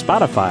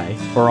 Spotify,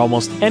 or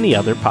almost any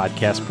other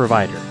podcast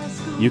provider.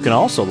 You can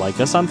also like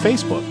us on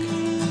Facebook.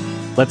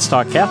 Let's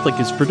Talk Catholic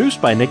is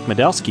produced by Nick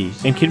Medelsky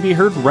and can be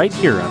heard right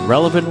here on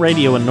Relevant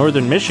Radio in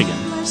Northern Michigan,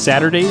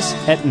 Saturdays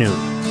at noon.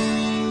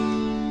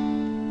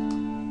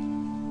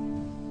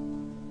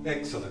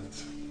 Excellent.